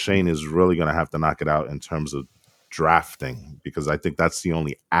Joe Shane is really gonna have to knock it out in terms of drafting, because I think that's the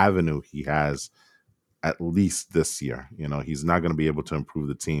only avenue he has, at least this year. He's not going to be able to improve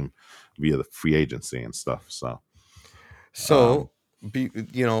the team via the free agency and stuff. So um, So,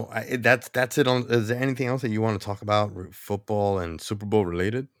 that's it. On is there anything else that you want to talk about, football and Super Bowl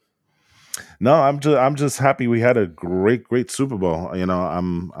related? no, I'm just happy we had a great Super Bowl.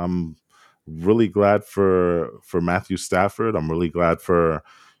 I'm really glad for Matthew Stafford. I'm really glad for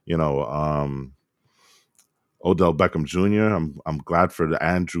you know Odell Beckham Jr. I'm glad for the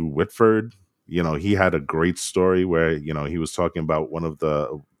Andrew Whitford. He had a great story where he was talking about one of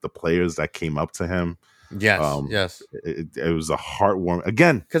the players that came up to him. Yes. Um, Yes. it was a heartwarming.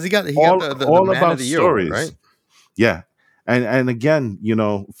 Again, Because he got all the all Man of about the Year award, stories. right? Yeah. And again,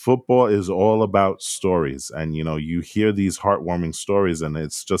 football is all about stories. And you hear these heartwarming stories, and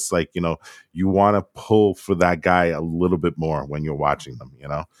it's just like, you want to pull for that guy a little bit more when you're watching them.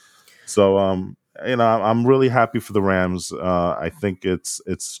 So I'm really happy for the Rams. I think it's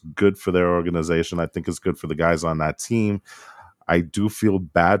good for their organization. I think it's good for the guys on that team. I do feel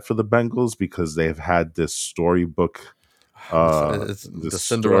bad for the Bengals because they've had this storybook It's the the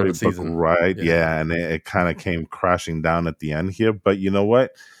Cinderella storybook, season. right? Yeah. Yeah, and it kind of came crashing down at the end here. But you know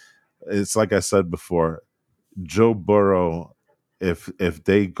what? It's like I said before, Joe Burrow, if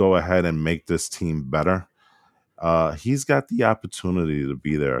they go ahead and make this team better, he's got the opportunity to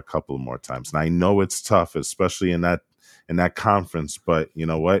be there a couple more times. And I know it's tough, especially in that conference, but you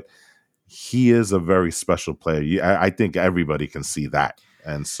know what? He is a very special player. I think everybody can see that.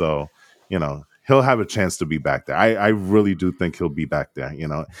 And so, he'll have a chance to be back there. I really do think he'll be back there.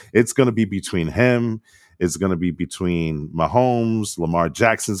 It's going to be between him. It's going to be between Mahomes. Lamar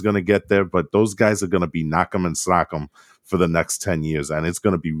Jackson's going to get there, but those guys are going to be knock 'em and sock 'em for the next 10 years. And it's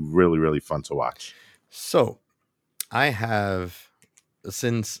going to be really, really fun to watch. So I have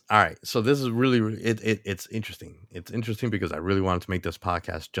since all right. So this is it's interesting. It's interesting because I really wanted to make this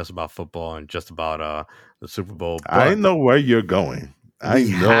podcast just about football and just about the Super Bowl, I but know where you're going. I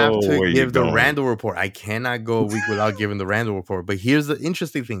we have know to where you're give the going. Randall report. I cannot go a week without giving the Randall report. But here's the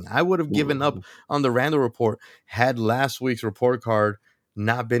interesting thing: I would have given up on the Randall report had last week's report card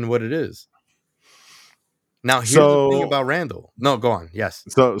not been what it is. Now, here's the thing So about Randall. No, go on. Yes,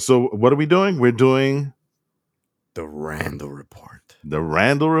 so what are we doing? We're doing the Randall report. the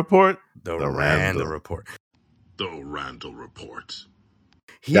Randall report. The The Randall Randall. report. The Randall report.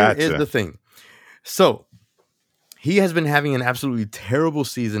 Here is Gotcha. the thing. So he has been having an absolutely terrible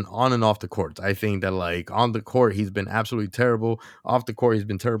season on and off the court. I think that like on the court, he's been absolutely terrible. Off the court, he's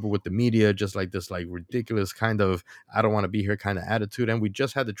been terrible with the media, just like this like ridiculous kind of I don't want to be here kind of attitude. And we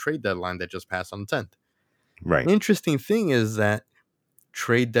just had the trade deadline that just passed on the 10th. Right. Interesting thing is that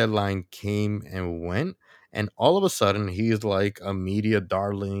trade deadline came and went, and all of a sudden he's like a media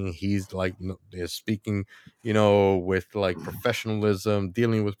darling. He's like is speaking, with like professionalism,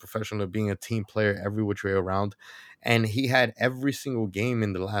 dealing with professional, being a team player every which way around. And he had every single game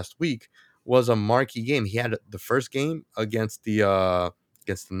in the last week was a marquee game. He had the first game against the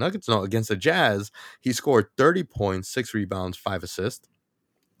Nuggets, no, against the Jazz. He scored 30 points, 6 rebounds, 5 assists.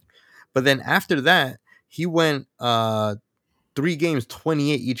 But then after that, he went 3 games,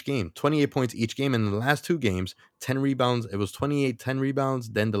 28 each game, 28 points each game. In the last 2 games, 10 rebounds. It was 28, 10 rebounds.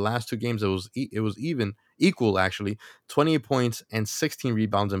 Then the last 2 games, it was even equal actually, 28 points and 16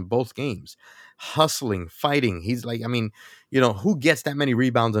 rebounds in both games. Hustling, fighting. He's like, I mean, who gets that many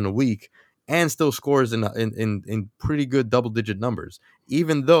rebounds in a week and still scores in pretty good double digit numbers,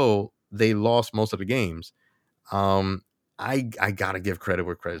 even though they lost most of the games. um, I gotta give credit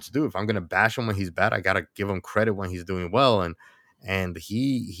where credit's due. If I'm gonna bash him when he's bad, I gotta give him credit when he's doing well. And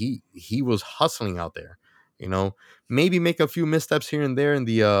he was hustling out there. You know, maybe make a few missteps here and there in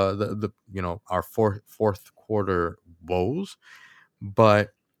the our fourth quarter woes, but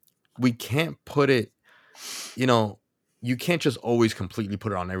we can't put it. You know, you can't just always completely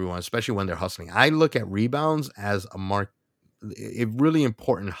put it on everyone, especially when they're hustling. I look at rebounds as a really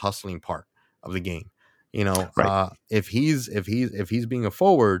important hustling part of the game. Right. If he's being a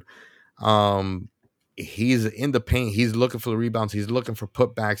forward, um, he's in the paint. He's looking for the rebounds. He's looking for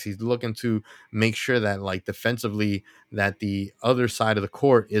putbacks. He's looking to make sure that, like, defensively, that the other side of the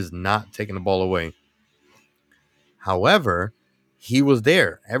court is not taking the ball away. However, he was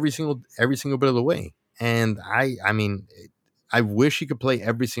there every single bit of the way. And I mean, I wish he could play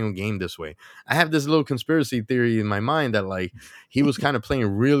every single game this way. I have this little conspiracy theory in my mind that, like, he was kind of playing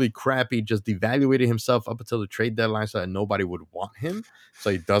really crappy, just devaluating himself up until the trade deadline so that nobody would want him, so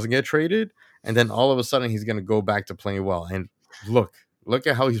he doesn't get traded. And then all of a sudden he's gonna go back to playing well. And look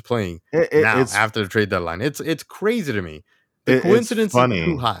at how he's playing now It's after the trade deadline. It's crazy to me. The it's coincidence is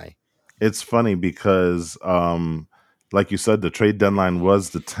too funny. high. It's funny because, like you said, the trade deadline was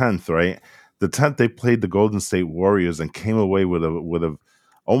the 10th, right? The 10th, they played the Golden State Warriors and came away with a An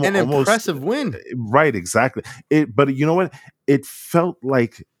almost impressive win. right, exactly. But you know what? It felt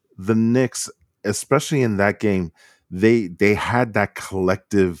like the Knicks, especially in that game, they had that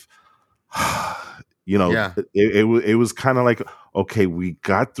collective. Yeah. It was kind of like, okay, we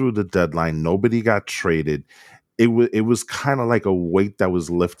got through the deadline. Nobody got traded. It was kind of like a weight that was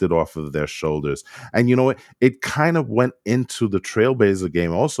lifted off of their shoulders. And you know what? It kind of went into the Trailblazer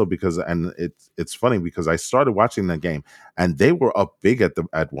game also, because, and it's funny because I started watching the game and they were up big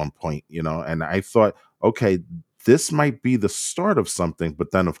at one point, and I thought, okay, this might be the start of something.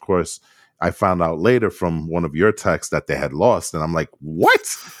 But then, of course, I found out later from one of your texts that they had lost, and I'm like, what?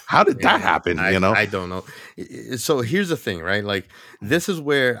 How did that Yeah, happen? I don't know. So here's the thing, right? Like, this is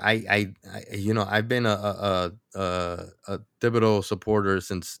where I've been a Thibodeau supporter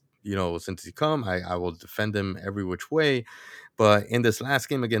since he come. I will defend him every which way. But in this last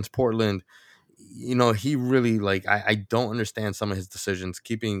game against Portland, he really, like, I don't understand some of his decisions.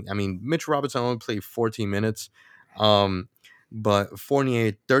 I mean, Mitch Robinson only played 14 minutes. Um, but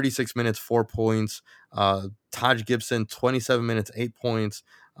Fournier, 36 minutes, 4 points. Taj Gibson, 27 minutes, 8 points,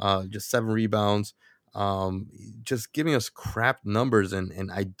 just 7 rebounds. Just giving us crap numbers, and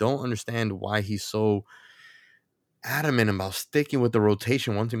I don't understand why he's so adamant about sticking with the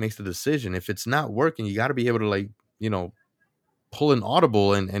rotation once he makes the decision. If it's not working, you got to be able to, like, you know, pull an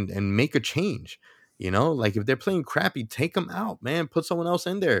audible and make a change. Like, if they're playing crappy, take them out, man. Put someone else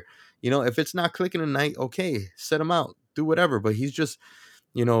in there. If it's not clicking tonight, okay, set him out, do whatever. But he's just,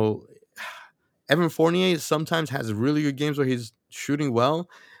 you know, Evan Fournier sometimes has really good games where he's shooting well,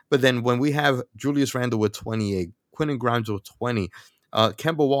 but then when we have Julius Randle with 28, Quentin Grimes with 20,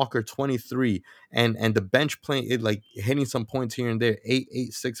 Kemba Walker 23, and the bench playing it, like, hitting some points here and there, 8,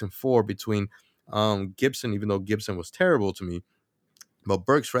 8, 6, and 4 between Gibson, even though Gibson was terrible to me. But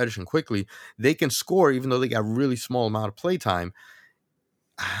Burks, Reddish, and Quickly, they can score even though they got really small amount of play time.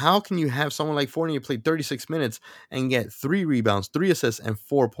 How can you have someone like Fournier play 36 minutes and get 3 rebounds, 3 assists, and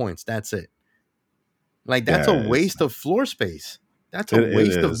 4 points? That's it. Like, that's a Yeah, waste of floor space. That's a it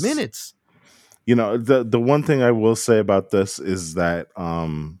waste of is. minutes. The one thing I will say about this is that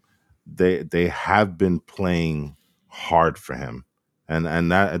they have been playing hard for him, and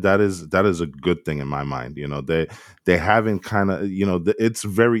that is a good thing in my mind. They haven't kind of, it's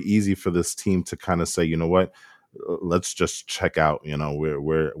very easy for this team to kind of say, you know what, let's just check out.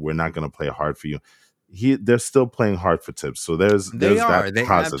 We're not going to play hard for you. They're still playing hard for Tibbs, so They there's that are. They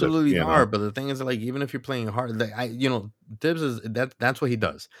positive. absolutely are. But the thing is, like, even if you're playing hard, Tibbs is that's what he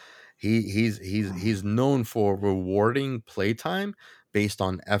does. He's known for rewarding playtime based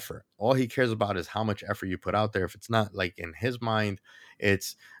on effort. All he cares about is how much effort you put out there. If it's not, like, in his mind,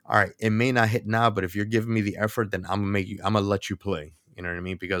 it's all right. It may not hit now, but if you're giving me the effort, then I'm gonna let you play. You know what I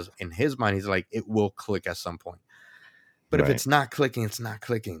mean? Because in his mind, he's like, it will click at some point. But if Right. it's not clicking, it's not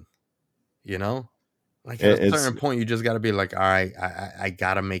clicking. you know? Like at a It's certain point, you just got to be like, all right, I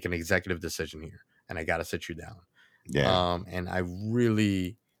got to make an executive decision here, and I got to sit you down. yeah. And I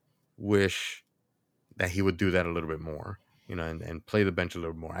really wish that he would do that a little bit more, and play the bench a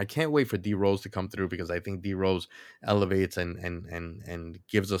little more. I can't wait for D Rose to come through because I think D Rose elevates and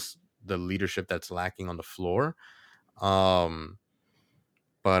gives us the leadership that's lacking on the floor. Um,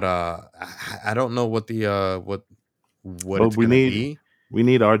 but I don't know what But it's gonna be. we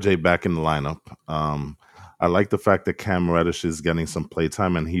need RJ back in the lineup. I like the fact that Cam Reddish is getting some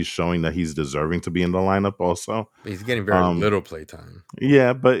playtime and he's showing that he's deserving to be in the lineup also. But he's getting very Um, little play time.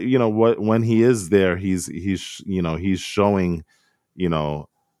 yeah, but you know what? When he is there, he's showing, you know,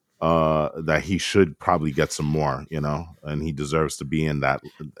 that he should probably get some more, and he deserves to be in that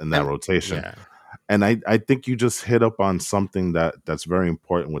And rotation. yeah, And I think you just hit up on something that's very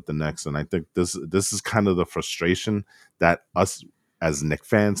important with the Knicks, and I think this is kind of the frustration that us as Knicks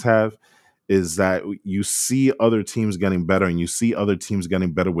fans have, is that you see other teams getting better, and you see other teams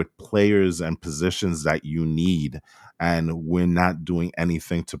getting better with players and positions that you need, and we're not doing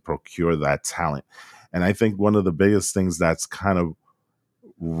anything to procure that talent. And I think one of the biggest things that's kind of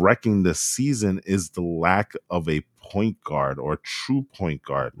wrecking this season is the lack of a point guard or true point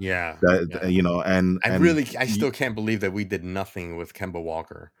guard yeah, that yeah. I y- still can't believe that we did nothing with Kemba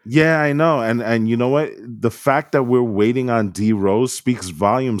Walker. yeah, I know. And you know what? The fact that we're waiting on D Rose speaks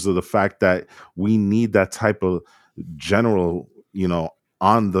volumes of the fact that we need that type of general,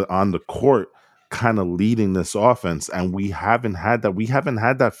 on the court kind of leading this offense. And we haven't had that. We haven't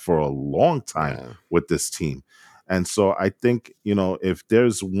had that for a long time Yeah, with this team. And so I think, if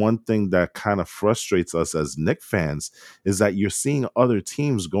there's one thing that kind of frustrates us as Knicks fans is that you're seeing other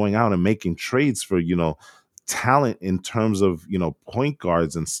teams going out and making trades for, talent in terms of point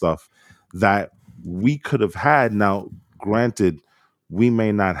guards and stuff that we could have had. Now granted, we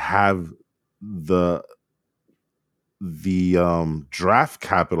may not have the draft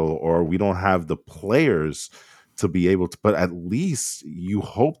capital, or we don't have the players to be able to, but at least you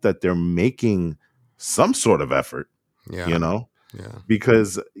hope that they're making some sort of effort, you yeah, know yeah,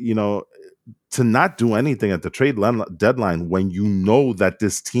 because to not do anything at the deadline when you know that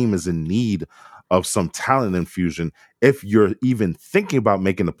this team is in need of some talent infusion, if you're even thinking about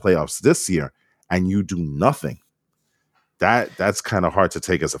making the playoffs this year and you do nothing, that's kind of hard to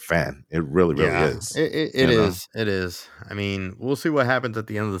take as a fan. It really, really yeah. is. It is. It is. I mean, we'll see what happens at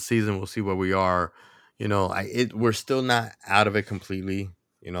the end of the season. We'll see where we are. We're still not out of it completely.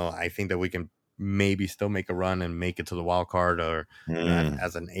 I think that we can maybe still make a run and make it to the wild card, or Mm.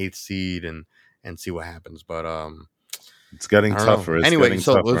 as an eighth seed, and see what happens. But It's getting I don't know. tougher. It's Anyway, getting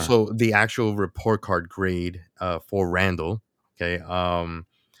so tougher. so the actual report card grade for Randall. Okay.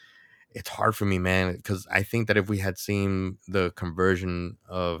 It's hard for me, man, because I think that if we had seen the conversion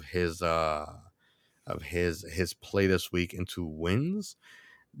of his play this week into wins,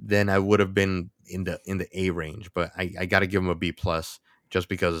 then I would have been in the A range. But I got to give him a B plus, just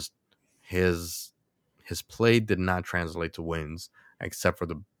because his his play did not translate to wins, except for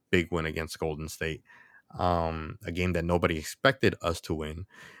the big win against Golden State, a game that nobody expected us to win,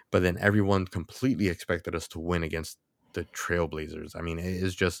 but then everyone completely expected us to win against the Trailblazers. I mean, it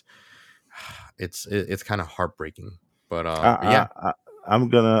is just it's kind of heartbreaking. I, But yeah, I, I I'm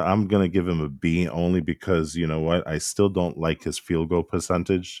gonna give him a B, only because you know what, I still don't like his field goal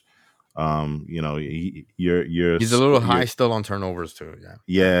percentage. he's a little high still on turnovers too. Yeah,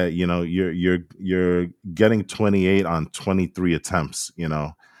 yeah, Yeah, you're getting 28 on 23 attempts.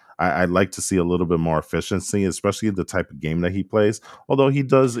 I'd like to see a little bit more efficiency, especially the type of game that he plays. Although he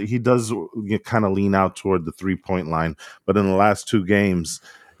does kind of lean out toward the 3-point line, but in the last two games,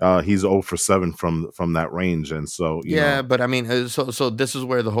 he's 0 for 7 from that range, and so yeah. But I mean, so this is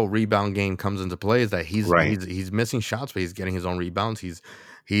where the whole rebound game comes into play. Is that he's right. he's he's missing shots, but he's getting his own rebounds. He's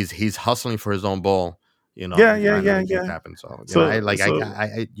hustling for his own ball, Yeah, and yeah, trying to yeah, make things yeah. happen. So I So like so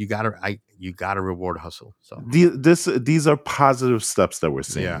you gotta reward hustle. So these are positive steps that we're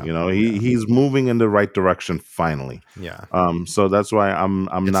seeing. yeah, He yeah, he's moving in the right direction finally. yeah. So that's why I'm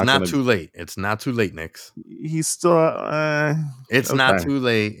It's not not gonna. too late. It's not too late, Knicks. He's still It's not okay. too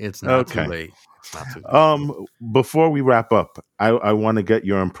late. It's not too Okay. late. It's not too late. Before we wrap up, I want to get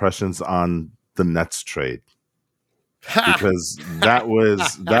your impressions on the Nets trade, Ha! because that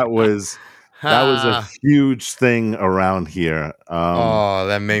was a Ha! huge thing around here. Oh,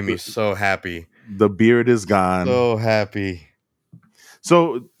 that made me The, so happy. the beard is gone. So happy.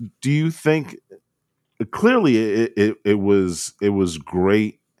 So, do you think clearly it was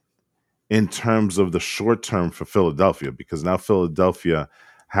great in terms of the short term for Philadelphia, because now Philadelphia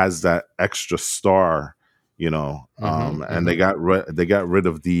has that extra star, and Mm-hmm. they got rid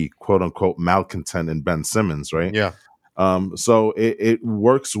of the quote unquote malcontent in Ben Simmons, right? Yeah. So it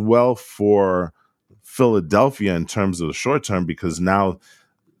works well for Philadelphia in terms of the short term because now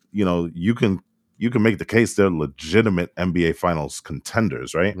you can make the case they're legitimate NBA Finals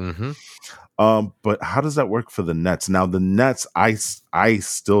contenders, right? Mm-hmm. But how does that work for the Nets? Now the Nets, I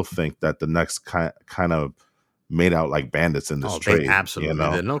still think that the Nets kind of made out like bandits in this Oh, they trade, absolutely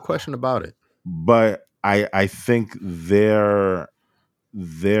did. No question about it. But I think they're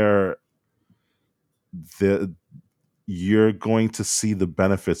the you're going to see the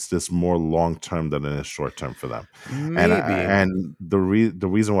benefits this more long term than it is short term for them, Maybe. and the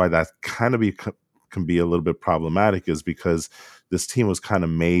reason why that kind of can be a little bit problematic is because this team was kind of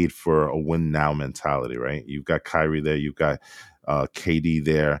made for a win now mentality, right? You've got Kyrie there, you've got KD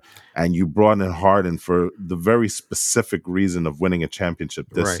there, and you brought in Harden for the very specific reason of winning a championship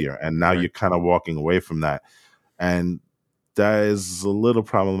this Right. year, and now Right. you're kind of walking away from that, and that is a little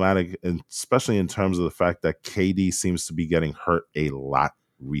problematic, and especially in terms of the fact that KD seems to be getting hurt a lot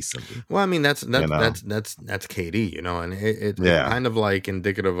recently. Well, I mean, that's You that's know, that's that's that's KD, and it's yeah, kind of like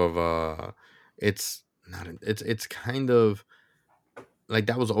indicative of it's not it's kind of like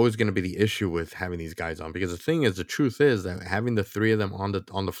that was always going to be the issue with having these guys on, because the thing is, the truth is that having the three of them on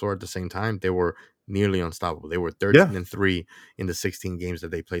the floor at the same time, they were nearly unstoppable. They were yeah, 13-3 in the 16 games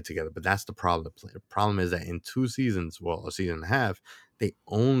that they played together. But that's the problem. The problem is that in 2 seasons, well, a season and a half, they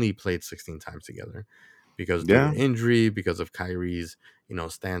only played 16 times together because due yeah, to injury, because of Kyrie's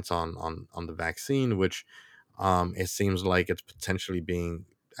stance on the vaccine, which it seems like it's potentially being.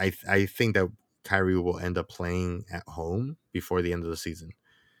 I think that Kyrie will end up playing at home before the end of the season.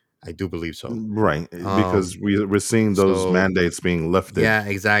 I do believe so. right. Because Um, we're seeing those so mandates being lifted yeah,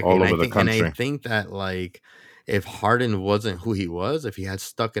 exactly. all And over the I country. think that, like, if Harden wasn't who he was, if he had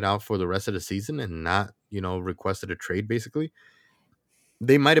stuck it out for the rest of the season and not, requested a trade, basically,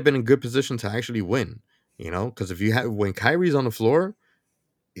 they might have been in good position to actually win. Because if you have when Kyrie's on the floor,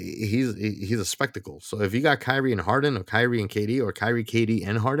 he's a spectacle. So if you got Kyrie and Harden, or Kyrie and KD, or Kyrie, KD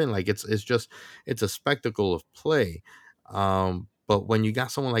and Harden, like it's a spectacle of play. But when you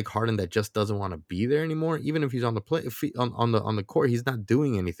got someone like Harden that just doesn't want to be there anymore, even if he's on the play if he, on the court, he's not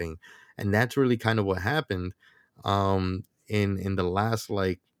doing anything, and that's really kind of what happened in the last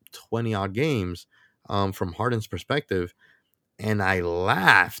like 20 odd games from Harden's perspective. And I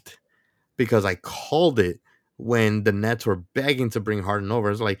laughed because I called it when the Nets were begging to bring Harden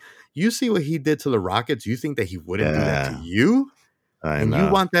over. It's like, you see what he did to the Rockets. You think that he wouldn't do that to Yeah, you? I And you know.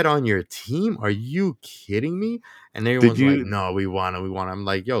 want that on your team? Are you kidding me? And Did everyone's like, you? no, we want it. We want it. I'm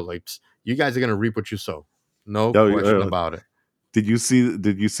like, yo, like, you guys are going to reap what you sow. No Oh, question about it. did you see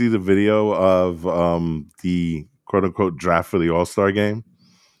the video of the quote unquote draft for the All Star game?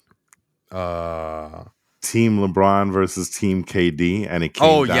 Uh, Team LeBron versus Team KD, and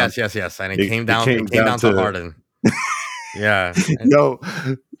oh, yes, yes, yes. And it it came came down down to to Harden. Yeah. yo.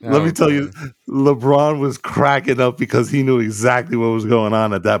 Let me Oh, tell you, man. LeBron was cracking up because he knew exactly what was going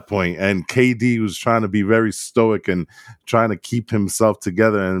on at that point, and KD was trying to be very stoic and trying to keep himself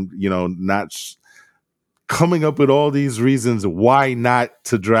together, and not coming up with all these reasons why not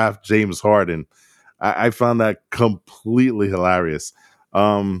to draft James Harden. I found that completely hilarious.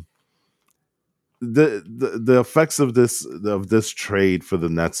 Um, the effects of this trade for the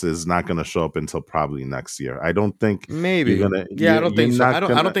Nets is not going to show up until probably next year. I don't think Maybe. Yeah, I don't you're think so. not I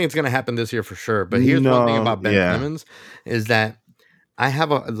don't gonna. think it's gonna happen this year for sure. But here's one thing No, about Ben yeah. Simmons is that I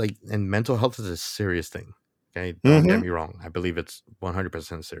have a like, and mental health is a serious thing. Okay, don't get Hmm. me wrong. I believe it's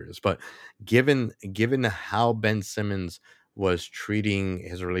 100% serious. But given how Ben Simmons was treating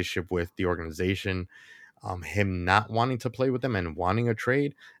his relationship with the organization, him not wanting to play with them and wanting a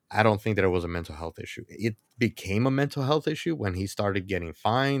trade, I don't think that it was a mental health issue. It became a mental health issue when he started getting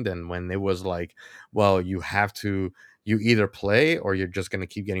fined, and when it was like, well, you either play or you're just going to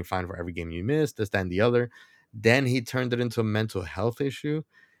keep getting fined for every game you miss, this, that, and the other. Then he turned it into a mental health issue,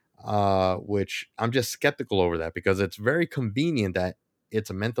 which I'm just skeptical over that, because it's very convenient that it's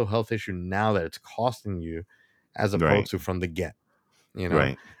a mental health issue now that it's costing you, as Right, opposed to from the get. You know,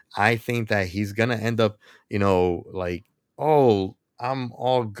 right. I think that he's gonna end up, like, oh, I'm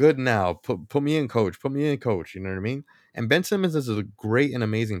all good now. Put me in, coach. Put me in, coach. You know what I mean? And Ben Simmons is a great and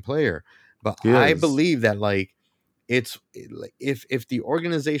amazing player, but He I is. believe that, like, like, if the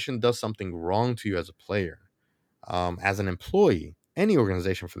organization does something wrong to you as a player, as an employee, any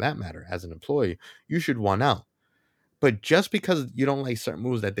organization for that matter, as an employee, you should want out. But just because you don't like certain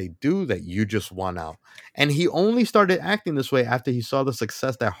moves that they do, that you just want out. And he only started acting this way after he saw the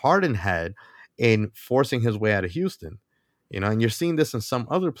success that Harden had in forcing his way out of Houston. And you're seeing this in some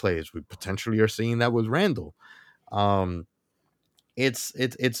other players. We potentially are seeing that with Randall. Um, it's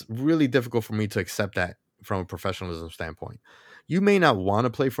really difficult for me to accept that from a professionalism standpoint. You may not want to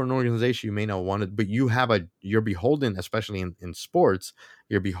play for an organization, you may not want to, but you're beholden, especially in sports,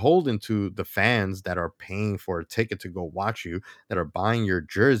 you're beholden to the fans that are paying for a ticket to go watch you, that are buying your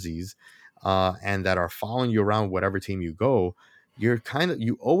jerseys, and that are following you around whatever team you go. You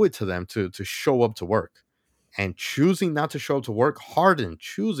owe it to them to show up to work. And choosing not to show up to work, Harden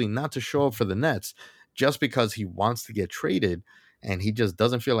choosing not to show up for the Nets just because he wants to get traded and he just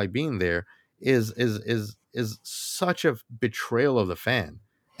doesn't feel like being there is such a betrayal of the fan,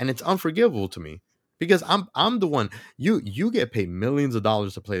 and it's unforgivable to me because I'm the one. You get paid millions of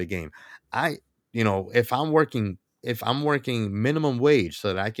dollars to play the game. I if I'm working minimum wage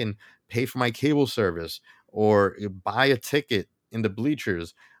so that I can pay for my cable service or buy a ticket in the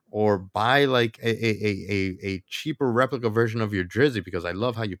bleachers or buy like a cheaper replica version of your jersey because I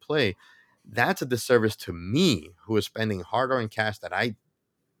love how you play, that's a disservice to me who is spending hard-earned cash that I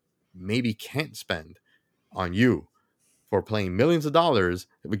maybe can't spend on you for playing millions of dollars,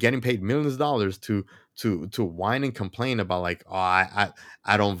 we're getting paid millions of dollars to whine and complain about like, oh, I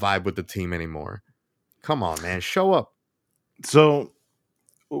don't vibe with the team anymore. Come on, man, show up. So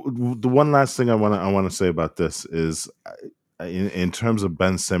the one last thing I want to say about this is in terms of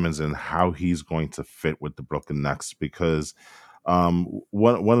Ben Simmons and how he's going to fit with the Brooklyn Nets, because one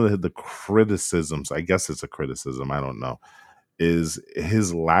of the criticisms, I guess it's a criticism, I don't know, is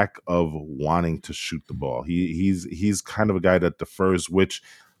his lack of wanting to shoot the ball. He's kind of a guy that defers, which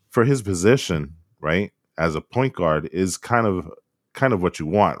for his position, right, as a point guard is kind of what you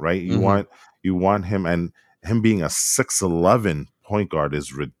want, right? Mm-hmm. You want him, and him being a 6'11" point guard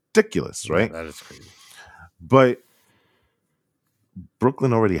is ridiculous, Yeah, right? that is crazy. But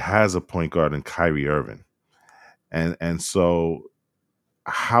Brooklyn already has a point guard in Kyrie Irving. And so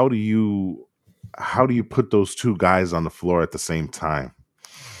how do you put those two guys on the floor at the same time?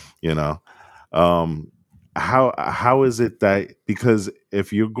 You know, how is it that, because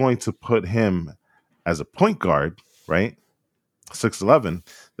if you're going to put him as a point guard, right, 6'11",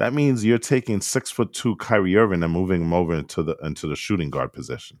 that means you're taking 6'2" Kyrie Irving and moving him over into the shooting guard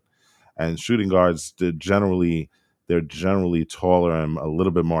position. And shooting guards, they're generally taller and a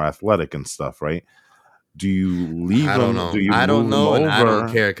little bit more athletic and stuff, right? Do you leave I don't him? know. Do you I don't move him know, and I don't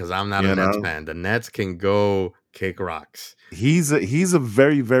over? care because I'm not a You Nets know, fan. The Nets can go kick rocks, he's a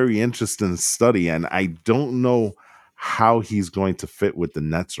very, very interesting study, and I don't know how he's going to fit with the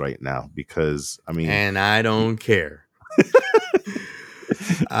Nets right now, because I mean, and I don't care.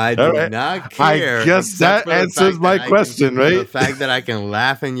 I all do right, not I care, guess except that for the answers fact that my I can question, the right? fact that I can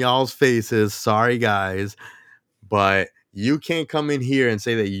laugh in y'all's faces. Sorry, guys, but you can't come in here and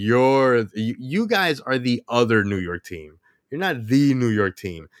say that you guys are the other New York team. You're not the New York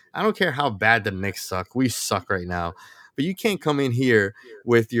team. I don't care how bad the Knicks suck. We suck right now. But you can't come in here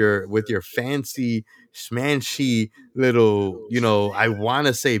with your fancy schmancy little, I want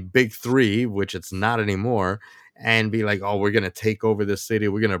to say big three, which it's not anymore, and be like, oh, we're gonna take over the city.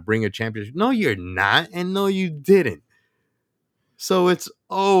 We're gonna bring a championship. No, you're not, and no, you didn't. So it's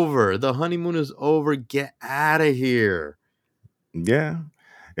over. The honeymoon is over. Get out of here. Yeah,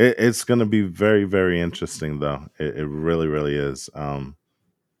 it's going to be very, very interesting, though. It really, really is.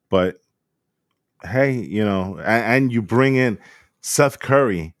 But hey, and you bring in Seth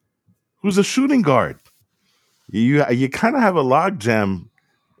Curry, who's a shooting guard. You kind of have a logjam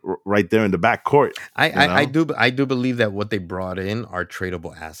right there in the back court. I, You I I know, do I do believe that what they brought in are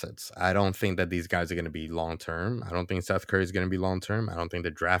tradable assets. I don't think that these guys are going to be long term. I don't think Seth Curry is going to be long term. I don't think the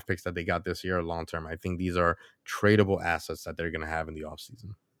draft picks that they got this year are long term. I think these are tradable assets that they're going to have in the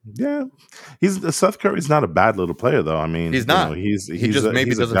offseason. yeah, he's Seth Curry's not a bad little player, though. I mean, He's not. he's He he's just a maybe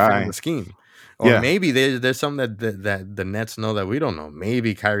he's a doesn't fit in guy. the scheme, or Yeah. maybe there's something that the Nets know that we don't know.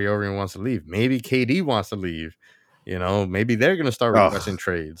 Maybe Kyrie Irving wants to leave. Maybe KD wants to leave. Maybe they're gonna start Oh, requesting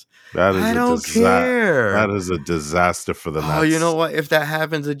trades. that is I a don't that care. is a disaster for the Oh, you know Nets. what? If that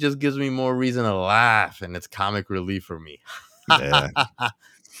happens, it just gives me more reason to laugh, and it's comic relief for me. Yeah.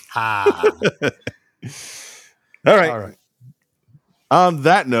 Ha. All right. All right. On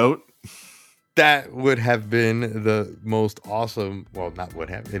that note, That would have been the most awesome. Well, not would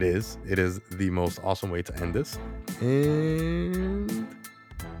have. It is. It is the most awesome way to end this. And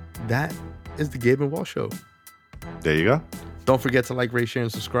that is the Gabe and Wall Show. there you go. Don't forget to like, rate, share,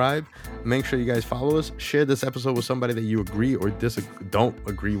 and subscribe. Make sure you guys follow us. Share this episode with somebody that you agree or don't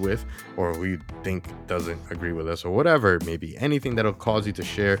agree with, or who you think doesn't agree with us, or whatever it may be. Anything that'll cause you to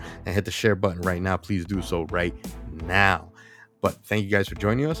share and hit the share button right now, please do so right now. But thank you guys for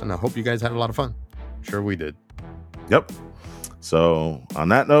joining us, and I hope you guys had a lot of fun. Sure we did. Yep. So on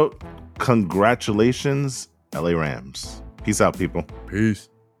that note, congratulations, LA Rams. Peace out, people. Peace.